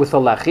Mavoi with a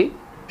Lechi.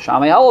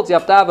 Shammai holds you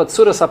have to have a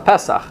Tzuras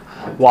HaPesach.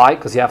 Why?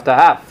 Because you have to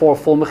have 4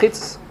 full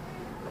mechitzas.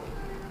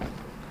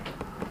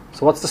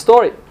 So what's the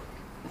story?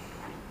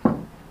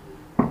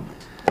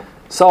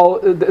 So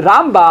the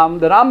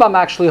Rambam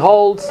actually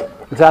holds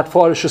that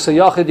for Rosh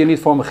Hashanah you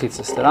need 4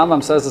 mechitzas. The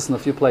Rambam says this in a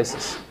few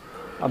places.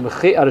 A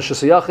Rosh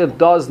Hashanah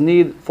does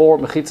need 4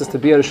 mechitzas to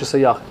be a Rosh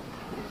Hashanah.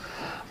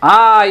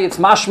 It's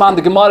mashman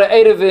the Gemara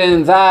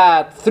Erevin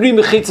that 3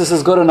 mechitzas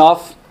is good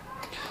enough.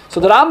 So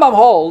the Rambam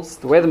holds,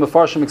 the way the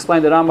Mefarshim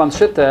explained the Rambam's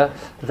shittah,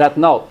 that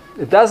no,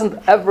 it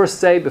doesn't ever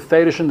say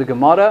beferish in the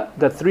Gemara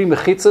that 3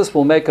 mechitzas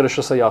will make a Rosh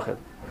Hashanah.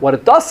 What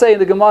it does say in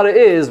the Gemara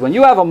is when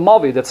you have a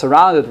mavi that's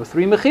surrounded with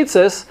 3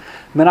 mechitzas,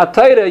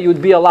 minatayra you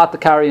would be allowed to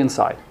carry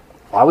inside.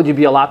 Why would you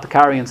be allowed to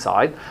carry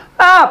inside?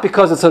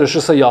 Because it's a Rosh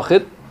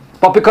Hashanah.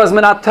 But because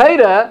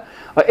minatayra,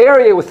 an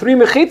area with 3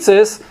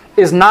 mechitzas,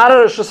 is not a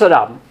Rosh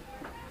Hashanah.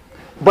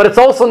 But it's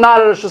also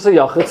not a Rosh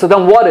Hashanah. So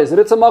then what is it?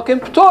 It's a makim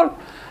p'tur.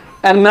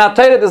 And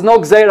minatayra there's no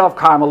gzeira of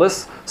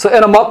karmelis. So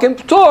in a makim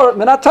p'tur,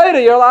 minatayra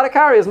you're allowed to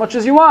carry as much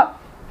as you want.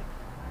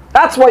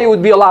 That's why you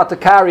would be allowed to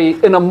carry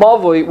in a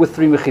mavoi with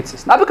 3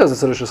 mechitzas. Not because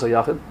it's a Rosh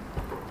Hashanah.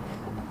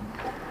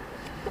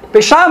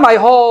 Beis Shammai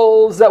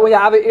holds that when you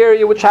have an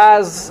area which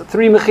has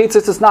 3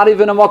 mechitzas, it's not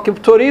even a makim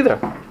p'tur either.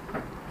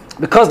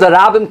 Because the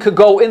rabbin could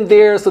go in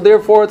there, so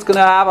therefore it's going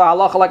to have a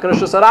halacha like a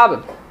Rosh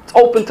Hashanah. It's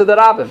open to the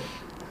rabbin.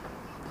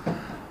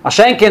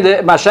 Mashenkin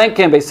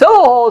Beis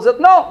Hillel holds that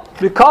no,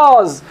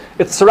 because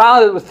it's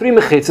surrounded with 3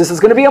 mechitzas, it's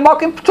going to be a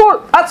makim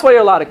p'tur. That's why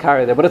you're allowed to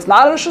carry there. But it's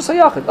not a Rosh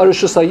Hashanah. A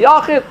Rosh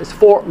Hashanah is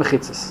 4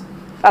 mechitzas.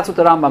 That's what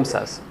the Rambam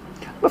says.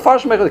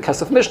 Mefarshim the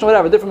Kesef Mishnah,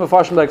 whatever, different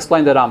Mefarshim that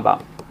explain the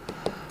Rambam.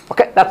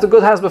 Okay, that's a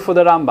good hasbah for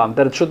the Rambam,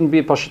 that it shouldn't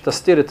be Pashut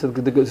Astir, to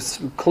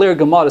clear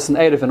Gemaras and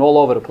Erevin all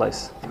over the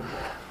place.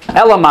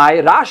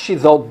 Elamai, Rashi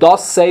though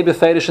does say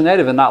beferish and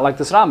Erevin, not like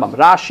this Rambam.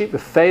 Rashi,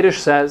 beferish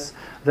says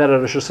that a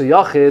Rosh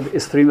Hashanah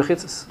is 3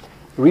 mechitzas.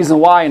 The reason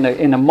why in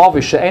a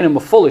mavi she'enim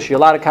foolish you're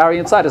allowed to carry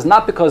inside is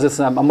not because it's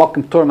a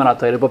makim p'tur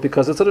minatayra, but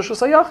because it's a Rosh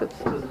Hashanah.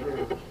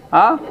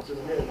 Huh?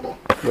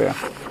 Where?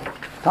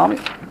 Tell me.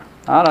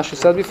 Rashi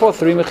said before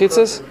 3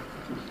 mechitzas.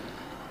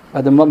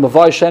 At the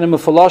mavi she'enim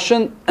foolish.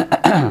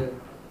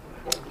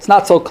 It's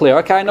not so clear.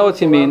 Okay, I know what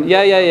you mean.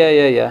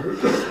 Yeah.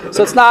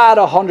 So it's not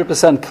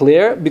 100%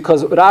 clear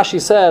because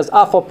Rashi says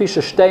afal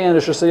pisha shtei in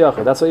Rosh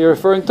Hashanah. That's what you're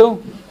referring to.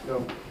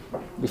 No.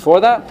 Before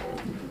that.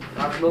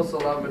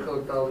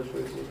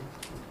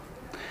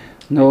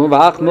 No,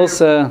 but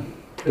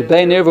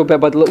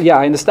yeah,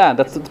 I understand.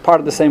 That's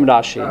part of the same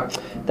Rashi.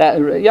 That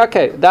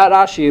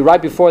Rashi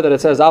right before that it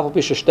says Alpha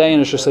Pisha Shtein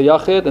and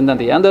Shusayachid, and then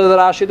the end of the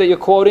Rashi that you're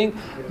quoting,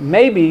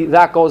 maybe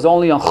that goes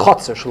only on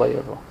Chotzer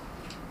Shleiyevo.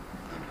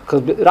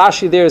 Because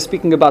Rashi there is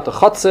speaking about the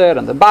Chotzer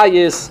and the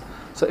Bayis,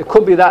 so it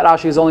could be that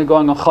Rashi is only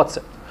going on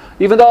Chotzer.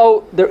 Even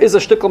though there is a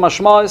shtickle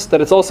mashmais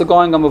that it's also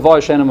going on Mavoy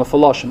Shein and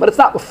Mefaloshim, but it's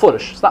not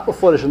Mefurish. It's not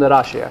Mefurish in the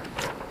Rashi here.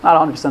 Not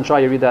 100% sure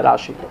you read that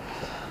Rashi.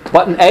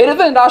 But in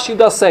Erevin, Rashi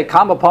does say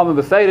Kama Pam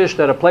Beferish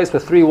that a place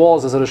with 3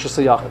 walls is a Rosh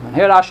Hashanah. And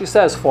here Rashi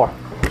says 4.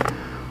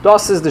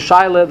 Das is the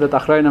shaila that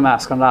Achreinim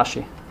ask on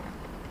Rashi.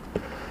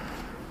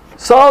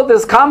 So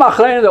there's Kama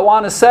Achreinim that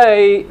want to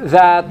say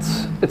that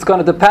it's going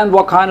to depend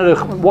what kind of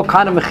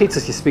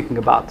mechitzas you're speaking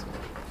about.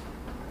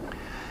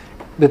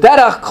 The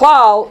derech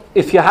klal,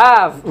 if you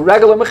have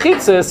regular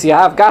mechitzas, you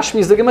have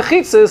gashmis the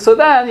mechitzas, so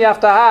then you have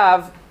to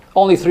have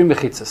only 3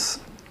 mechitzas.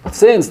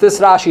 Since this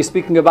Rashi is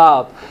speaking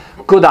about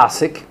good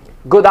asik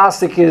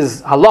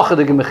is halacha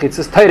de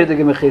mechitzas, teire de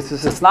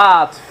mechitzas, it's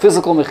not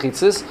physical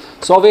mechitzas.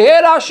 So over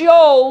here Rashi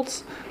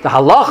holds the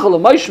halacha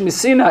l'moshe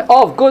misina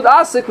of good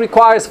asik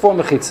requires 4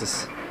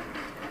 mechitzas.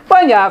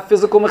 When you have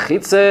physical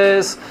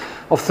mechitzas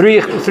of 3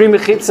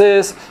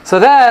 mechitzas, so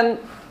then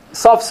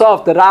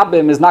sof the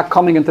rabbim is not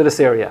coming into this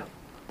area.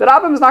 The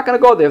rabbim is not going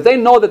to go there. If they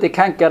know that they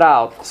can't get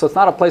out, so it's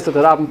not a place that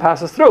the rabbim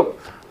passes through.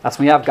 That's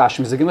when you have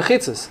gashmi zigim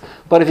mechitzas.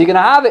 But if you're going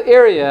to have an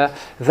area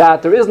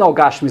that there is no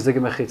gashmi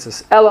zigim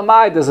mechitzas,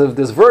 elamai,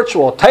 there's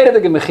virtual teire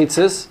zigim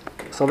mechitzas,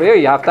 so over here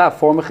you have to have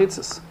 4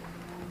 mechitzas.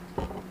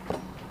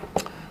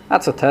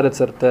 That's a teretz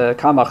that the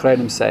Kama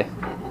Achreinim say.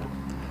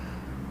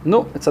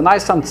 No, it's a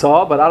nice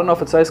samtzah, but I don't know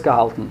if it's eis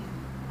gehalten.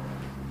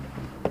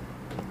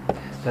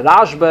 The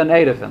Rashba in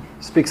Erevin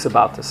speaks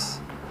about this.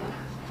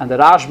 And the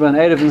Rashba in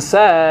Erevin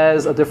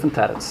says a different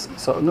teretz.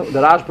 So no,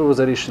 the Rashba was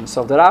a Rishon.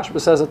 So if the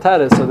Rashba says a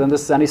teretz, so then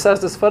this, and he says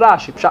this for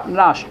Rashi, Pshat and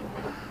Rashi.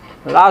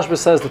 The Rashba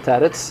says the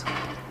teretz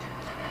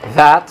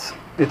that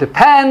it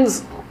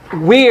depends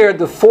where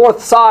the 4th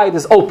side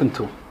is open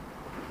to.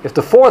 If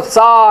the 4th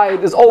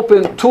side is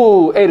open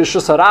to Eresh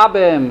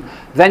Rabim,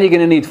 then you're going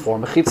to need 4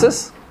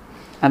 mechitzas.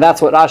 And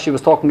that's what Rashi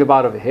was talking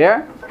about over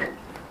here.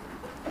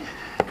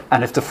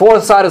 And if the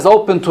 4th side is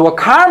open to a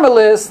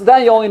Carmelis,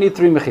 then you only need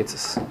 3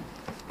 mechitzas.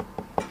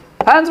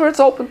 Depends where it's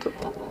open to.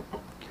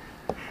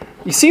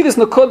 You see this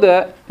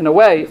Nakuda in a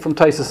way from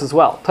Taisus as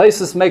well.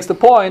 Taisus makes the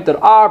point that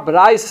our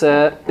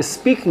Baraisa is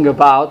speaking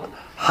about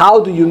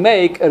how do you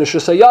make a Rosh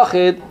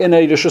Hashanah in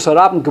a Rosh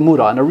Hashanah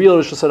Gemura, in a real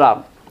Rosh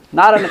Hashanah.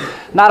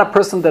 Not a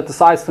person that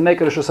decides to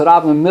make a Rosh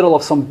Hashanah in the middle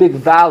of some big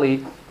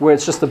valley where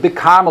it's just a big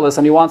Carmelis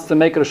and he wants to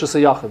make a Rosh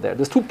Hashanah there.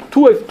 There's two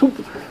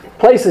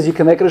places you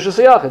can make a Rosh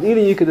Hashanah. Either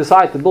you could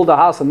decide to build a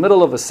house in the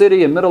middle of a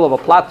city, in the middle of a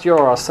platya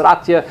or a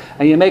sratya,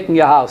 and you're making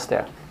your house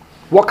there.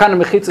 What kind of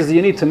mechitzas do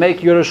you need to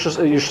make your Rishus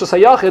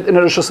HaYachid in a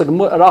Rishus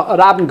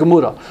Rabin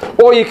Gemura?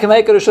 Or you can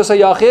make a Rishus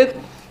HaYachid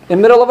in the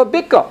middle of a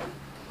Bikka,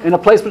 in a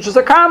place which is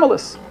a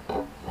Karmelis.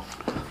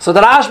 So the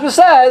Rashba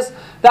says,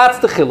 that's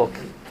the Chiluk.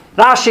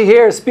 Rashi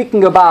here is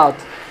speaking about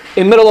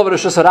in the middle of a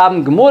Rishus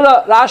Rabin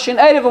Gemura. Rashi in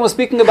Erevin was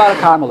speaking about a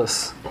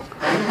Karmelis.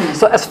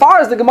 So as far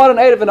as the Gemara in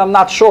Erevin, I'm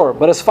not sure.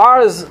 But as far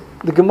as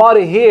the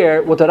Gemara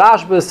here, what the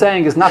Rashba is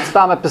saying is not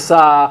Stama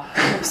Pisa,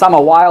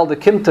 Stama Wild, the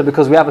Kimta,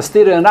 because we have a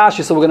Stira in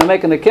Rashi, so we're going to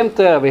make in the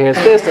Kimta. Over here is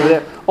this, over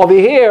there. Over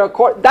here,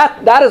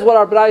 that is what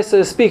our Braisa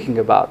is speaking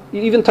about.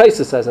 Even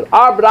Taisa says it.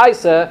 Our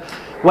Braisa,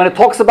 when it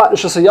talks about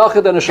Rishus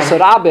HaYachid and Rishus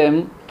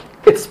HaRabim,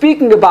 it's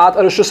speaking about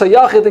a Rishus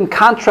HaYachid in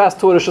contrast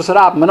to a Rishus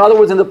HaRabim. In other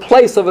words, in the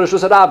place of a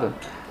Rishus HaRabim.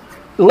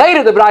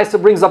 Later, the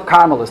Braisa brings up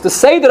Karmelis. The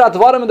Seder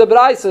Advarim in the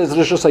Braisa is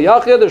Rishus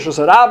HaYachid, Rishus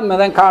HaRabim, and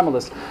then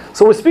Karmelis.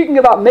 So we're speaking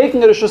about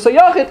making a Rishus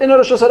HaYachid in a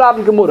Rishus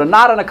HaRabim Gemura,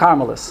 not in a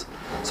Karmelis.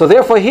 So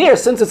therefore here,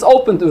 since it's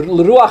open to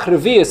L'Ruach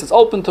Revius, it's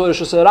open to a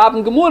Rishus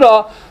HaRabim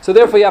Gemura, so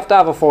therefore you have to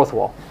have a fourth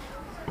wall.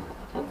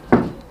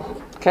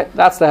 Okay,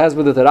 that's the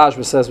Hezbollah that the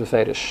Rashba says with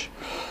Fedish.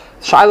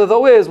 Shaila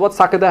though is, what's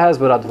Takada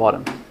Hezbollah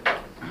Advarim?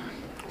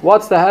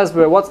 What's the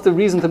hezber? What's the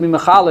reason to be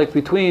mechalik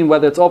between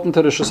whether it's open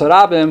to the Rishus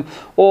HaRabim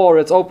or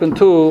it's open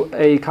to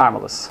a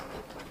Karmelis?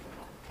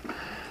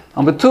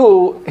 Number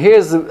two,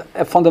 here's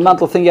a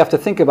fundamental thing you have to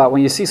think about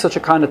when you see such a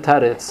kind of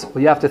teretz.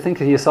 What you have to think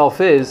to yourself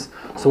is,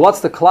 so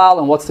what's the klal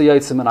and what's the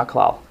yaitzim in a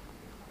klal?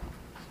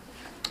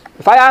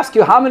 If I ask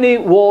you how many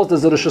walls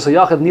does the Rishus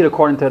HaYachid need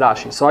according to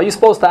Rashi, so are you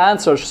supposed to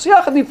answer Rishus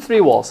HaYachid needs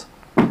 3 walls?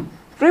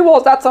 3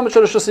 walls, that's how much a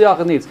Rishus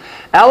HaYachid needs.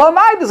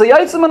 Elamai, there's a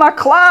Yaitzim and a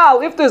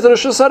Klal. If there's a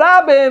Rishus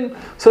HaRabim,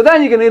 so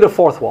then you're going to need a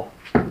 4th wall.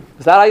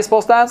 Is that how you're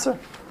supposed to answer?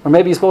 Or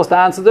maybe you're supposed to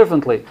answer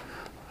differently.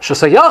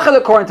 Rishus HaYachid,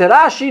 according to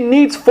Rashi,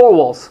 needs 4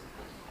 walls.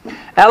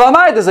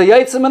 Elamai, there's a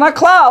Yaitzim and a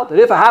Klal. That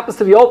if it happens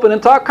to be open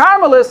into a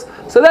Karmelis,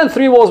 so then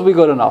 3 walls will be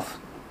good enough.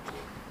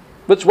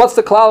 What's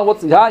the Klal and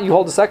what's you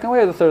hold the second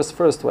way or the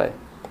first way?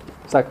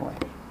 Second way.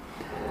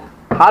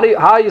 How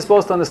are you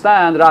supposed to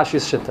understand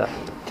Rashi's Shittah?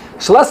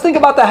 So let's think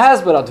about the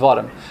Hezbollah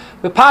Advarim.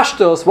 The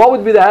Pashtos, what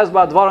would be the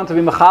Hezbollah Advarim to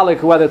be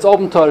mechalik, whether it's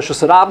open to a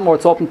Rishus HaRabim or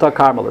it's open to a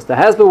Karmelis? The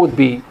Hezbollah would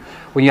be,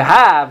 when you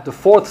have the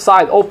 4th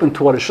side open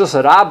to a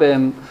Rishus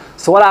HaRabim,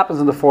 so what happens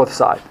on the 4th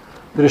side?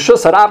 The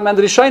Rishus HaRabim and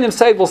the Rishonim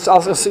say,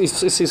 I'll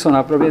see soon,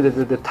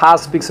 the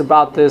Taz speaks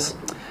about this.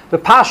 The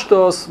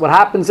Pashtos, what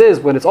happens is,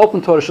 when it's open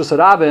to a Rishus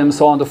HaRabim,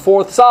 so on the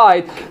 4th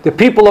side, the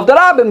people of the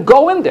Rabim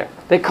go in there.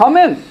 They come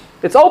in.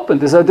 It's open.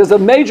 There's a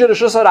major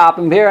Rishus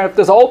HaRabim here, and if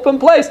there's an open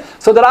place,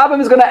 so the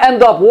Rabim is going to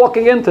end up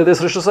walking into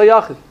this Rishus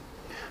HaYachid.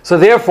 So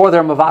therefore,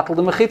 they're mevatel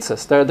the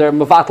mechitzas. They're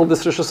mevatel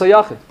this Rishus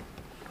HaYachid.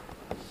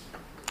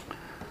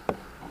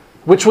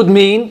 Which would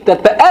mean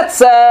that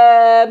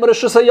be'etzem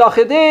Rishus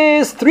HaYachid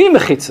is 3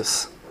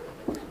 mechitzas.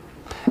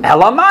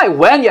 Elamai,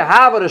 when you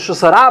have a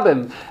Rishus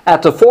HaRabim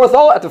at the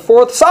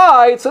 4th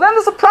side, so then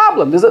there's a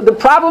problem. The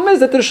problem is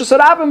that the Rishus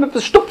HaRabim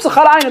is shtupzach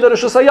harayin in the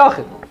Rishus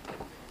HaYachid.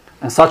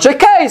 In such a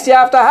case, you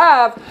have to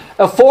have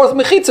a 4th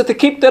mechitza to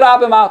keep the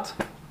Rabbim out.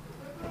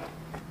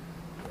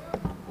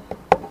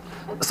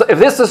 So if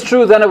this is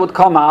true, then it would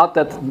come out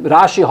that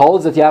Rashi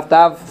holds that you have to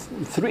have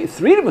 3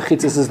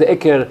 mechitzas is the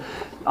ikir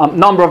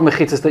number of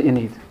mechitzas that you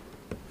need.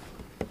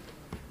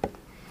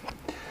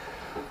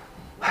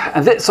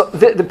 And so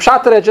the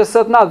pshat that I just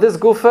said now, this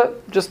gufa,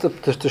 just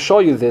to show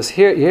you this,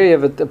 here you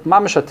have a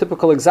mamish, a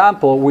typical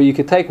example where you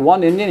could take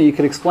one Indian and you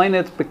could explain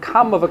it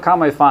bekam of a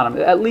kama ifanim,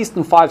 at least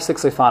in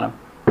 5-6 ifanim.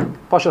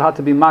 Pashat had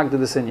to be magda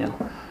this Indian.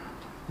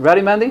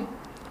 Ready, Mandy?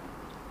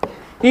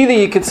 Either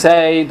you could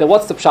say that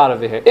what's the pshat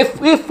over here? If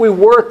we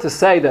were to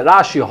say that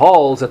Rashi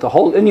holds that the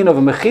whole Indian of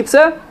a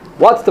mechitza,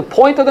 what's the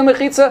point of the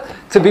mechitza?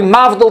 To be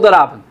mavdal the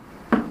Rabbin.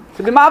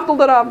 To be mavdal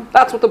the Rabbin.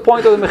 That's what the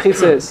point of the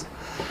mechitza is.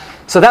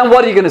 So then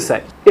what are you going to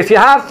say? If you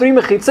have 3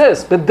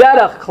 mechitzas, but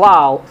derech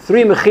klal,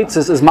 3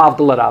 mechitzas is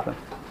mavdal the Rabbin.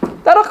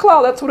 Derech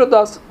klal, that's what it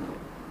does.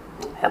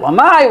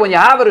 Elamai, when you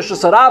have a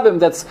Rishus HaRabim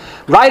that's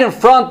right in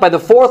front by the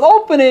 4th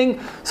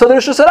opening, so the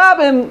Rishus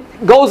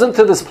HaRabim goes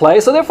into this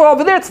place, so therefore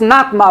over there it's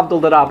not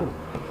Mavdal the Rabbim.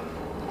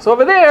 So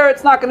over there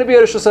it's not going to be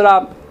a Rishus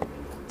HaRabim.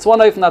 It's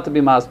one if not to be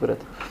Masberit.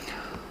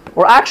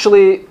 Or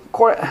actually,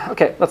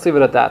 okay, let's leave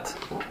it at that.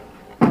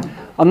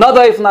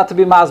 Another if not to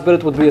be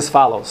Masberit would be as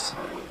follows.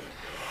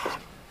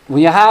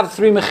 When you have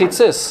 3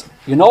 mechitzis,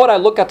 you know what I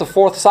look at the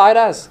 4th side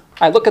as?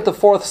 I look at the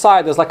 4th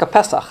side as like a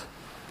Pesach.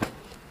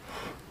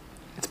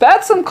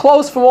 Betzim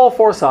closed from all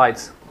 4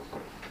 sides.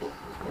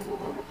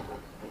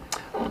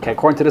 Okay,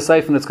 according to the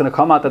Seifin, it's going to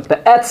come out that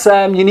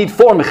be'etzem you need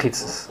 4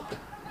 mechitzas.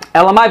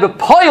 Elamai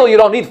be'poil you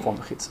don't need 4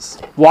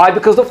 mechitzas. Why?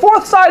 Because the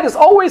 4th side is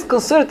always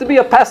considered to be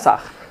a Pesach.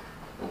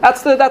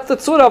 That's the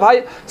tzura of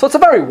how. So it's a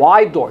very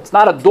wide door. It's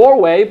not a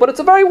doorway, but it's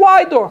a very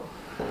wide door.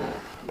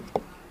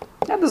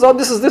 Yeah,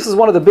 this is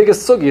one of the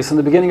biggest sugyas in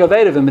the beginning of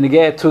Erevim, and you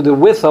get to the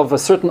width of a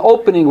certain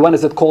opening. When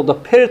is it called a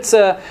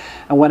pirza,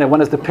 and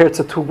when is the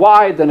pirza too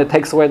wide, then it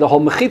takes away the whole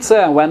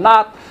mechitza, and when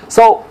not.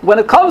 So when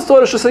it comes to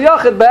Rishus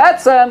HaYachid,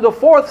 be'etzem, the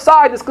 4th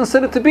side is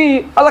considered to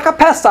be like a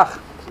Pesach.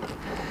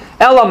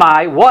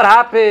 Elamai, what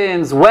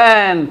happens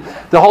when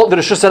the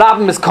Rishus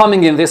Harabim is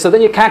coming in there? So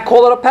then you can't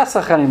call it a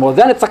Pesach anymore.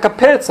 Then it's like a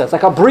pirza, it's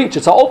like a breach,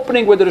 it's an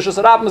opening where the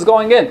Rishus Harabim is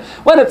going in.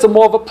 When it's a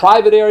more of a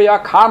private area,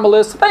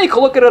 Carmelis, then you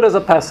can look at it as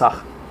a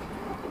Pesach.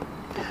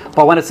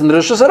 But when it's in the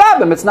Rishus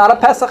Harabim, it's not a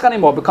Pesach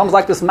anymore. It becomes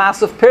like this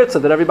massive pirza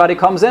that everybody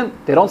comes in.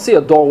 They don't see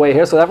a doorway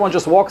here, so everyone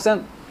just walks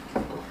in.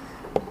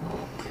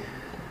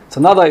 It's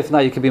another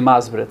ifna you could be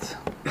masbrit.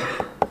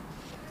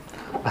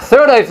 A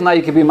third ifna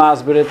you could be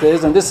masbrit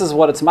is, and this is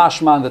what it's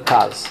mashma in the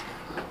Taz.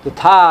 The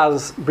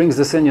Taz brings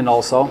this in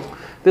also.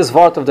 This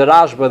vart of the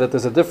Rashba, that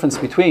there's a difference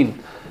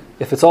between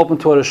if it's open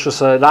to a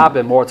Rishus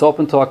Harabim or it's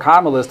open to a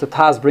Carmelis, the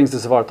Taz brings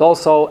this vart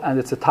also, and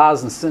it's a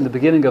Taz in the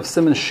beginning of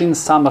Siman Shin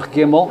Samach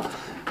Gimel,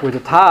 where the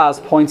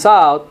Taz points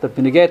out that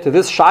when you get to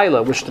this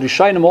shaila, which the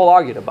Rishayim all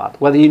argued about,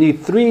 whether you need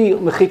 3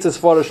 mechitzas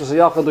for Rosh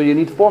Hashanah or you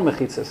need 4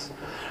 mechitzas.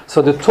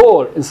 So the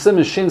Torah in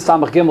Siman Shin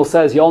Samach Gimel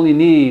says you only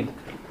need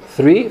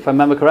 3, if I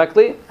remember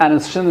correctly, and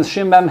in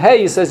Shin Mem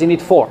Hey he says you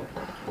need 4.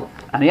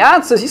 And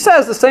he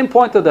says the same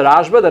point of the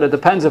Rashba, that it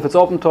depends if it's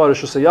open to a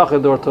Rosh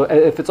Hashanah or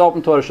if it's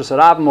open to a Rosh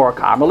Hashanah or a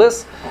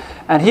Carmelis.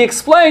 And he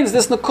explains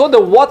this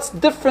Nakuda, what's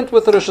different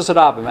with the Rosh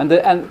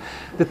Hashanah. And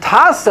the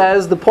Taz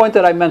says the point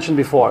that I mentioned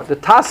before. The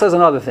Taz says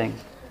another thing.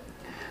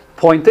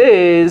 Point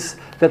is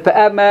that the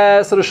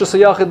Emes Rosh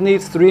Hashanah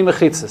needs 3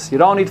 mechitzas. You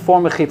don't need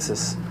 4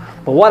 mechitzas.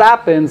 But what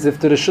happens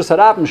if the Rosh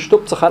Hashanah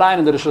shtupt zacharein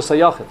in the Rosh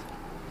Hashanah?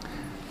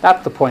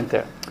 That's the point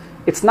there.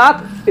 It's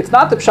not the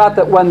pshat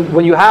that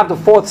when you have the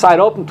 4th side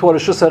open to a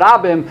Rosh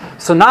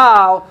Hashanah, so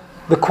now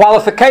the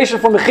qualification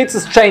for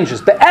mechitzas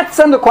changes.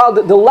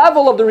 The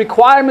level of the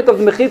requirement of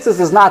the mechitzas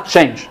does not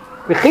change.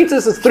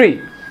 Mechitzas is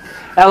 3.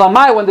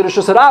 Elamai, when the Rosh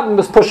Hashanah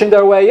is pushing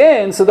their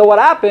way in, so then what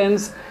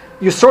happens?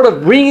 You're sort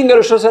of bringing the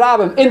Rosh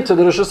Hashanah into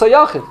the Rosh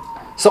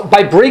Hashanah. So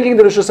by bringing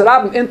the Rosh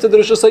Hashanah into the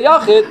Rosh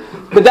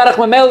Hashanah, b'derech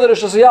memel the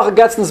Rosh Hashanah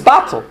gets in this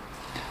battle.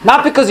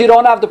 Not because you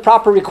don't have the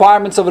proper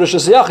requirements of Rosh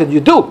Hashanah, you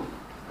do.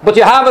 But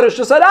you have a Rosh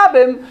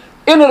Hashanah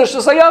in a Rosh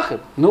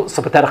Hashanah. No,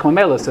 so b'derech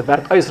memel is a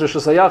vert ois Rosh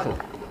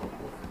Hashanah.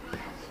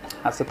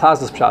 That's the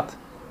Taz's pshat.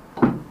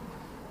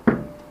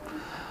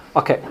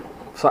 Okay,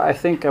 so I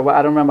think, I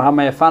don't remember how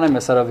many afanim I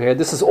said over here.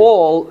 This is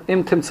all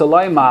imtim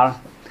tzelaymar,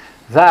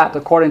 that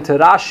according to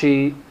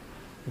Rashi,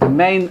 the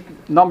main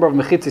number of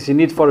mechitzis you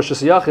need for Rosh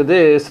Hashanah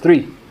is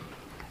 3.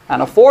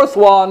 And a 4th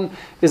one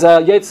is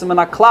a yetzim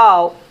and a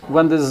klal,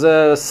 when there's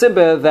a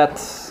sibbe that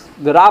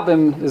the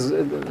rabbim is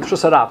Rosh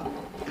Hashanah.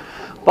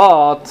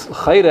 But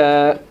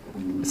chayre,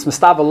 it's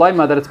mistav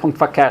aloyma that it's punkt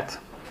verkehrt.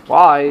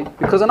 Why?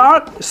 Because in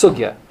our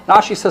sugya,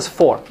 Rashi says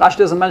 4. Rashi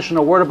doesn't mention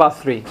a word about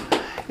 3.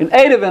 In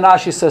Eidevin,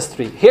 Rashi says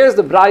 3. Here's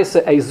the Braise,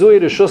 Eizui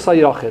Rishus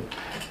HaYochid.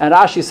 And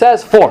Rashi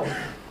says 4.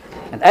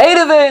 And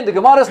Eidevin, the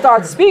Gemara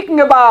starts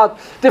speaking about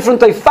different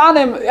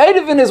Teifanim.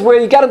 Eidevin is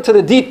where you get into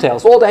the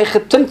details. All the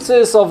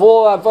Hechetintzis of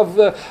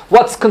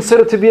what's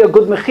considered to be a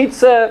good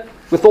Mechitze,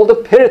 with all the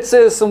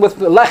Piritzis, and with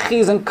the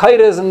Lechis and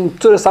Kairas and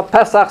Turas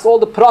HaPesachs, all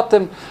the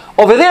Pratim.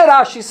 Over there,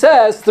 Rashi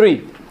says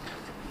 3.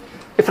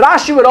 If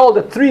Rashi would hold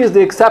that 3 is the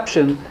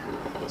exception,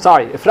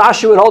 if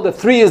Rashi would hold that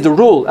 3 is the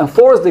rule and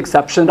 4 is the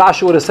exception,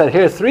 Rashi would have said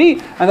here 3,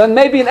 and then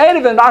maybe in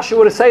Eidevin, Rashi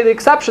would have said the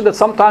exception that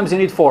sometimes you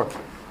need 4.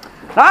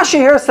 Rashi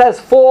here says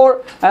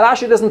 4, and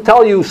Rashi doesn't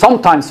tell you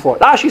sometimes 4.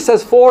 Rashi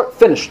says 4,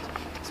 finished.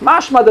 It's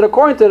mashma that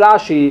according to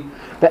Rashi,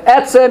 the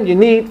etzem you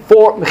need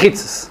 4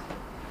 mechitzas.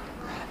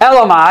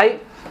 Elamai,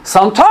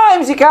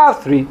 sometimes you can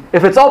have 3.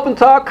 If it's open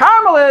to a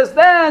Carmelis,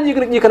 then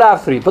you could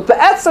have 3. But the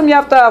etzem you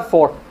have to have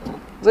 4.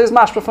 This is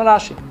mashma from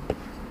Rashi.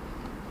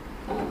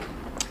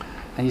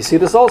 And you see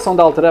this also in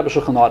the Alter Rebbe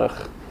Shulchan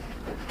Aruch.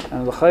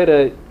 And the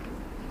Chayre,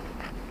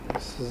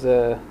 this is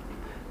a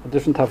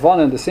different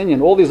Havana in the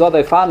Sinyan. All these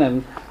other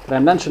Ifanim that I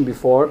mentioned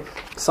before,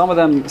 some of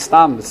them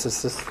stam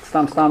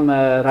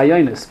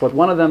rayonis, but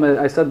one of them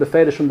I said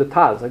beferish from the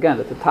Taz. Again,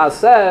 that the Taz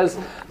says,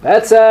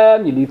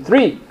 Be'etzem, you need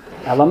 3.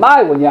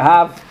 Elamai, when you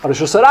have a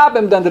Rosh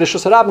Hashanah, then the Rosh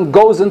Hashanah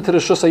goes into the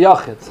Rosh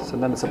Hashanah, so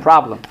then it's a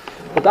problem.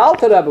 But the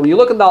Alter Rebbe, when you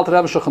look at the Alter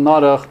Rebbe Shulchan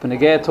Aruch,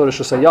 Benegeh to Rosh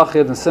Hashanah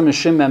and Siman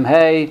Shin Mem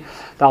Hey,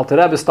 the Alter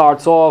Rebbe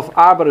starts off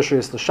Arba Rosh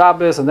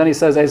Hashanah, and then he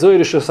says Eizui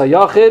Rosh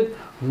Hashanah,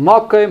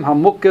 Makim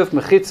Hamukif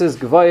Mechitzis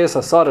Gvayis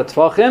Asar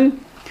Tvachim,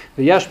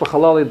 V'yesh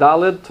B'Chalali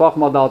Dalid Tvach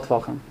Madal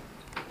Tvachim.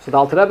 So the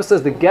Alter Rebbe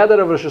says the gather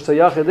of Rosh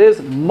Hashanah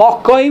is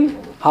Makim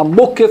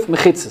Hamukif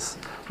Mechitzis.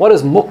 What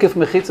does Mukif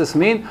Mechitzis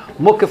mean?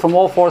 Mukif from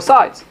all 4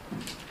 sides.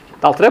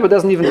 The Alter Rebbe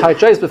doesn't even tie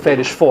chase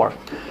beferish 4.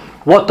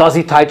 What does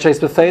he tie chase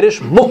beferish?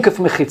 Mukif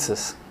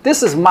mechitzas.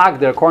 This is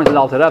magder according to the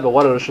Alter Rebbe.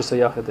 What a Rosh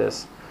Hashanah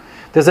is?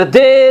 There's a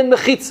din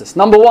mechitzas.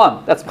 Number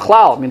 1, that's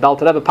b'chlal. I mean, the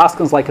Alter Rebbe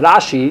paskins like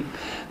Rashi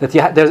that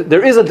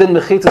there is a din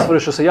mechitzas for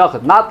Rosh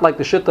Hashanah. Not like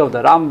the shitta of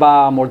the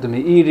Rambam or the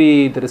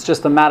Meiri, that it's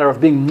just a matter of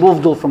being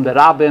movdul from the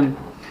Rabbim.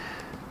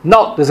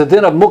 No, there's a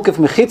din of mukif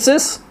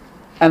mechitzas,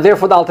 and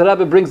therefore the Alter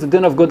Rebbe brings the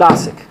din of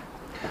godasik.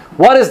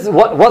 What's the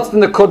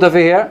nekud over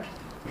here?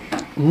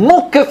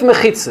 Mukif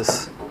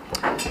mechitzas.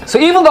 So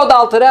even though the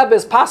Alter Rebbe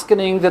is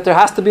paskening that there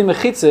has to be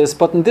mechitzas,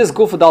 but in this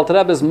goof the Alter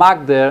Rebbe is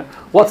magder,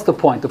 what's the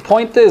point? The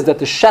point is that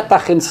the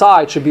shetach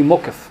inside should be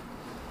mukif.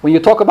 when you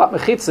talk about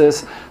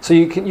mechitzas, so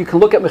you can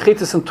look at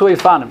mechitzas in two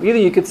ifanim. Either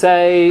you could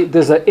say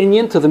there's an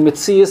inyan to the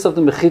metzias of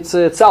the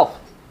mechitza itself.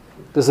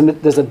 There's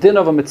a din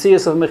of a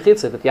metzias of a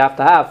mechitza that you have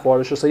to have for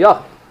Rosh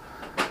Hashanah.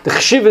 The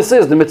chshivus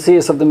is the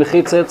metzias of the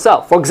mechitza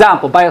itself. For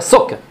example, by a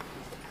sukkah.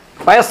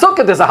 By a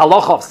sukkah, there's a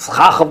halacha of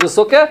schach of the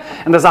sukkah,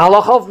 and there's a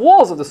halacha of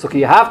walls of the sukkah.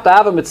 You have to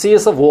have a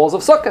metzias of walls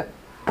of sukkah.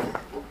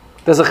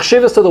 There's a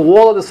chshivus to the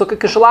wall of the sukkah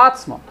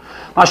kishalatzma.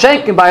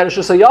 Mashenkin by Rosh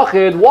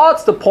Hashanah,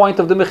 what's the point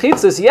of the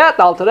mechitzas? Yet,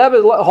 the Alter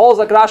Rebbe holds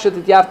like Rashi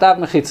that you have to have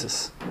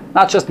mechitzas,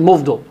 not just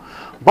muvdul.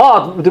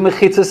 But the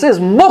mechitzas is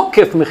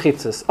mukif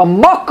mechitzas, a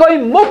makai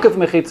mukif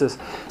mechitzas.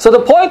 So the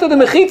point of the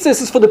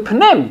mechitzas is for the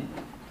pnim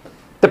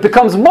that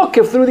becomes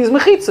mukif through these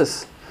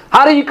mechitzas.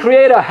 How do you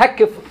create a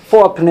hekif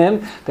for a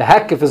pnim? The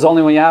hekif is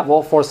only when you have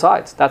all four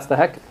sides. That's the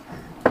hekif.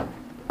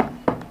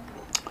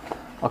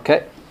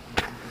 Okay.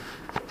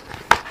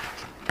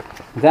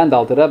 Then the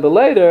Alter Rebbe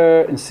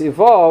later in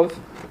Sivov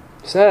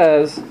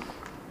says,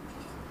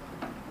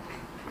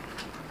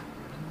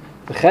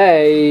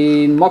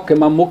 "V'chein mokem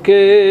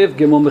amukiv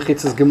gimul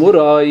mechitzas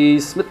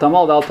gemurais."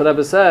 Mitamal, the Alter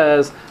Rebbe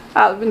says,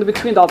 in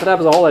between the Alter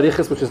Rebbe is a whole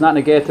arichis which is not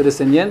negated to this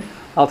inyan.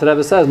 Alter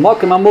Rebbe says,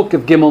 "Mokem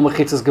amukiv gimul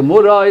mechitzas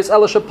gemurais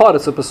ela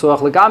shaparitz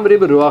u'pesuach legamri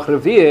beruach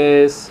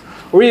revius."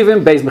 Or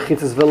even beis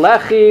mechitzas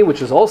v'lechi,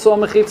 which is also a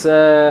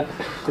mechitza.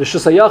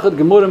 Rishus hayachid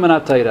gemurim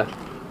and atayra.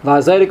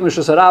 V'hazerik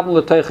mishus harabim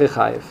l'teichei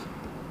chayiv.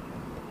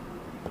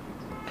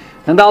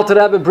 And the Alter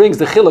Rebbe brings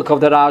the chiluk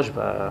of the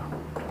Rashba.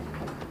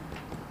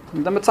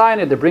 The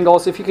Metzayin, they bring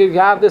also, if you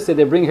have this,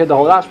 they bring here the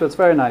whole Rashba, it's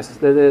very nice.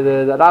 The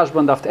Rashba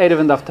and Daft Erev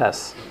and Daft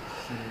Tes.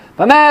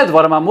 Vamed,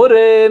 varam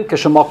amurim,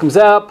 keshemokim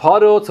zeh,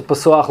 parut,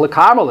 pasuach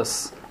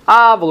lekarmelis.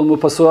 Avalum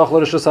pasuach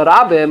l'rishus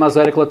harabim,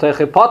 azarik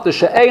l'teichei potu,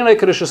 she'ein leik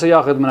rishus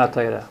hayachid min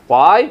ha'teirah.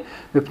 Why?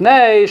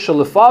 Mipnei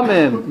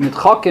shelefamim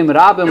nitchakim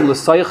rabim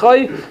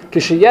l'saychai,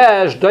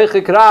 kisheyesh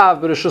doichik rav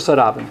b'rishus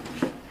harabim.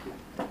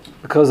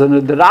 Because the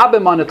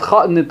rabbim are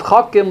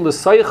nitchakim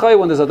l'saychai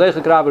when there's a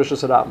deichik rav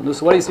rishus harabim.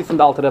 So what do you see from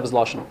the Alter Rebbe's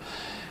lashon?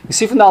 You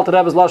see from the Alter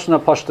Rebbe's lashon a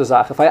pashta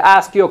zach. If I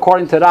ask you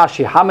according to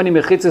Rashi, how many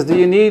mechitzas do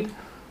you need?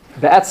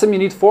 Be'etzim you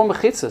need 4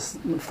 mechitzas.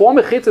 4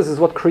 mechitzas is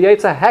what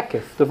creates a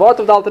hekif. The word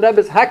of the Alter Rebbe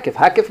is hekif.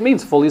 Hekif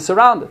means fully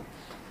surrounded.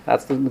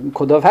 That's the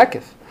code of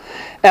hekif.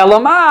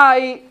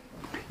 Elamai,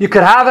 you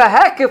could have a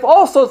hekif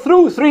also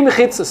through 3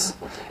 mechitzas.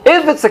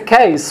 If it's a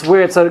case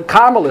where it's a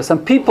karmelis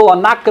and people are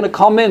not going to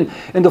come in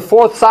the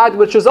 4th side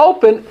which is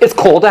open, it's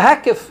called a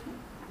hekif.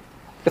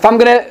 If I'm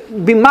going to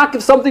be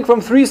makif something from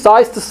 3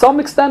 sides, to some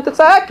extent it's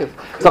a hekif.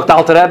 So the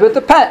Alter Rebbe, it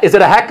depends. Is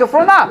it a hekif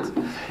or not?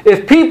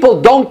 If people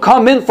don't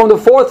come in from the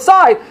 4th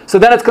side, so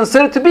then it's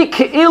considered to be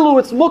ki'ilu,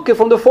 it's mukif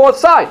from the 4th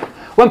side.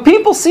 When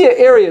people see an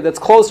area that's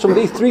closed from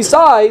these 3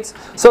 sides,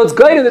 so it's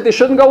greater that they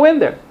shouldn't go in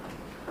there.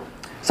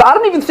 So I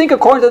don't even think,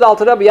 according to the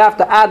Alter Rebbe, you have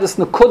to add this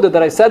nekuda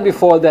that I said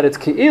before, that it's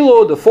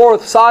ki'ilu, the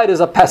 4th side is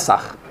a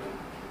Pesach.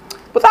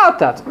 Without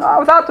that,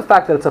 without the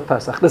fact that it's a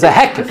Pesach, there's a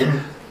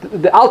hekif.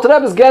 The Alter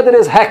Rebbe's gather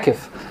is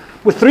hekif.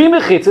 With 3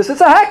 mechitzas,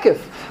 it's a hekif.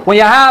 When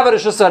you have a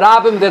Rishus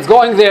Harabim that's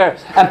going there,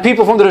 and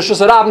people from the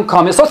Rishus Harabim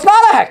come in, so it's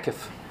not a hekif.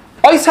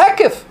 Oh, it's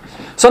hekif.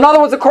 So in other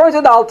words, according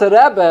to the Alter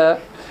Rebbe,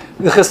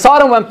 the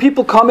chesaron when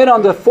people come in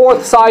on the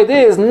 4th side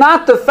is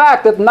not the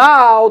fact that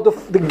now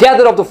the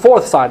gather of the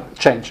 4th side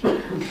changed.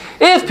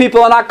 If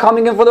people are not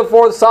coming in from the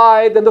 4th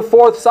side, then the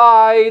 4th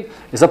side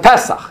is a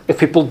Pesach. If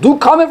people do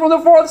come in from the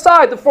 4th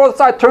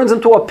side turns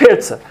into a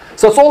Pirza.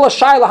 So it's all a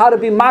shayla how to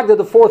be magda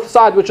the 4th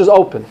side which is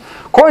open.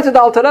 According to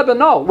the Alter Rebbe,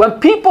 no. When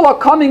people are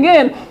coming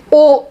in,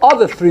 all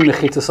other 3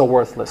 mechitzas are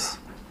worthless.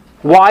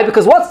 Why?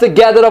 Because what's the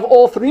gather of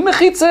all 3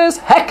 mechitzas?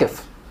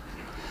 Hekif.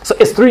 So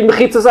is 3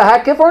 mechitzas a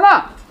hekif or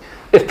not?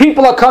 If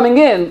people are coming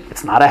in,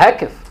 it's not a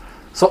hekif.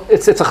 So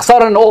it's a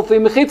chasar in all 3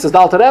 mechitzas. The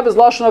Alter Rebbe's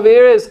lashon over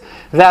here is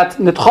that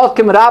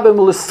nitchakim rabim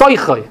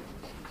l'saychai.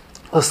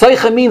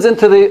 L'saychai means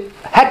into the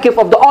hekif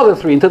of the other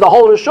 3, into the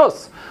whole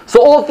rishus.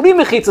 So all 3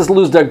 mechitzas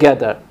lose their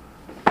gather.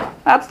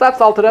 That's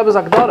the Alter Rebbe's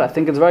Agdara. I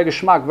think it's very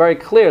geschmack, very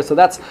clear. So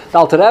that's the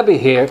Alter Rebbe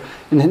here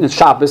in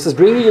Shabbos is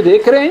bringing you the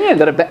Ikar Inyan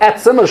that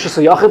be'etzem Rosh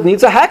Hashanah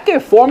needs a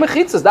hekif, 4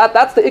 mechitzas.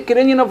 That's the Ikar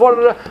Inyan of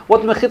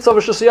what mechitzah of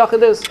Rosh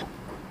Hashanah is.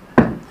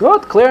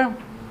 Good, clear.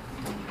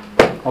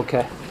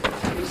 Okay.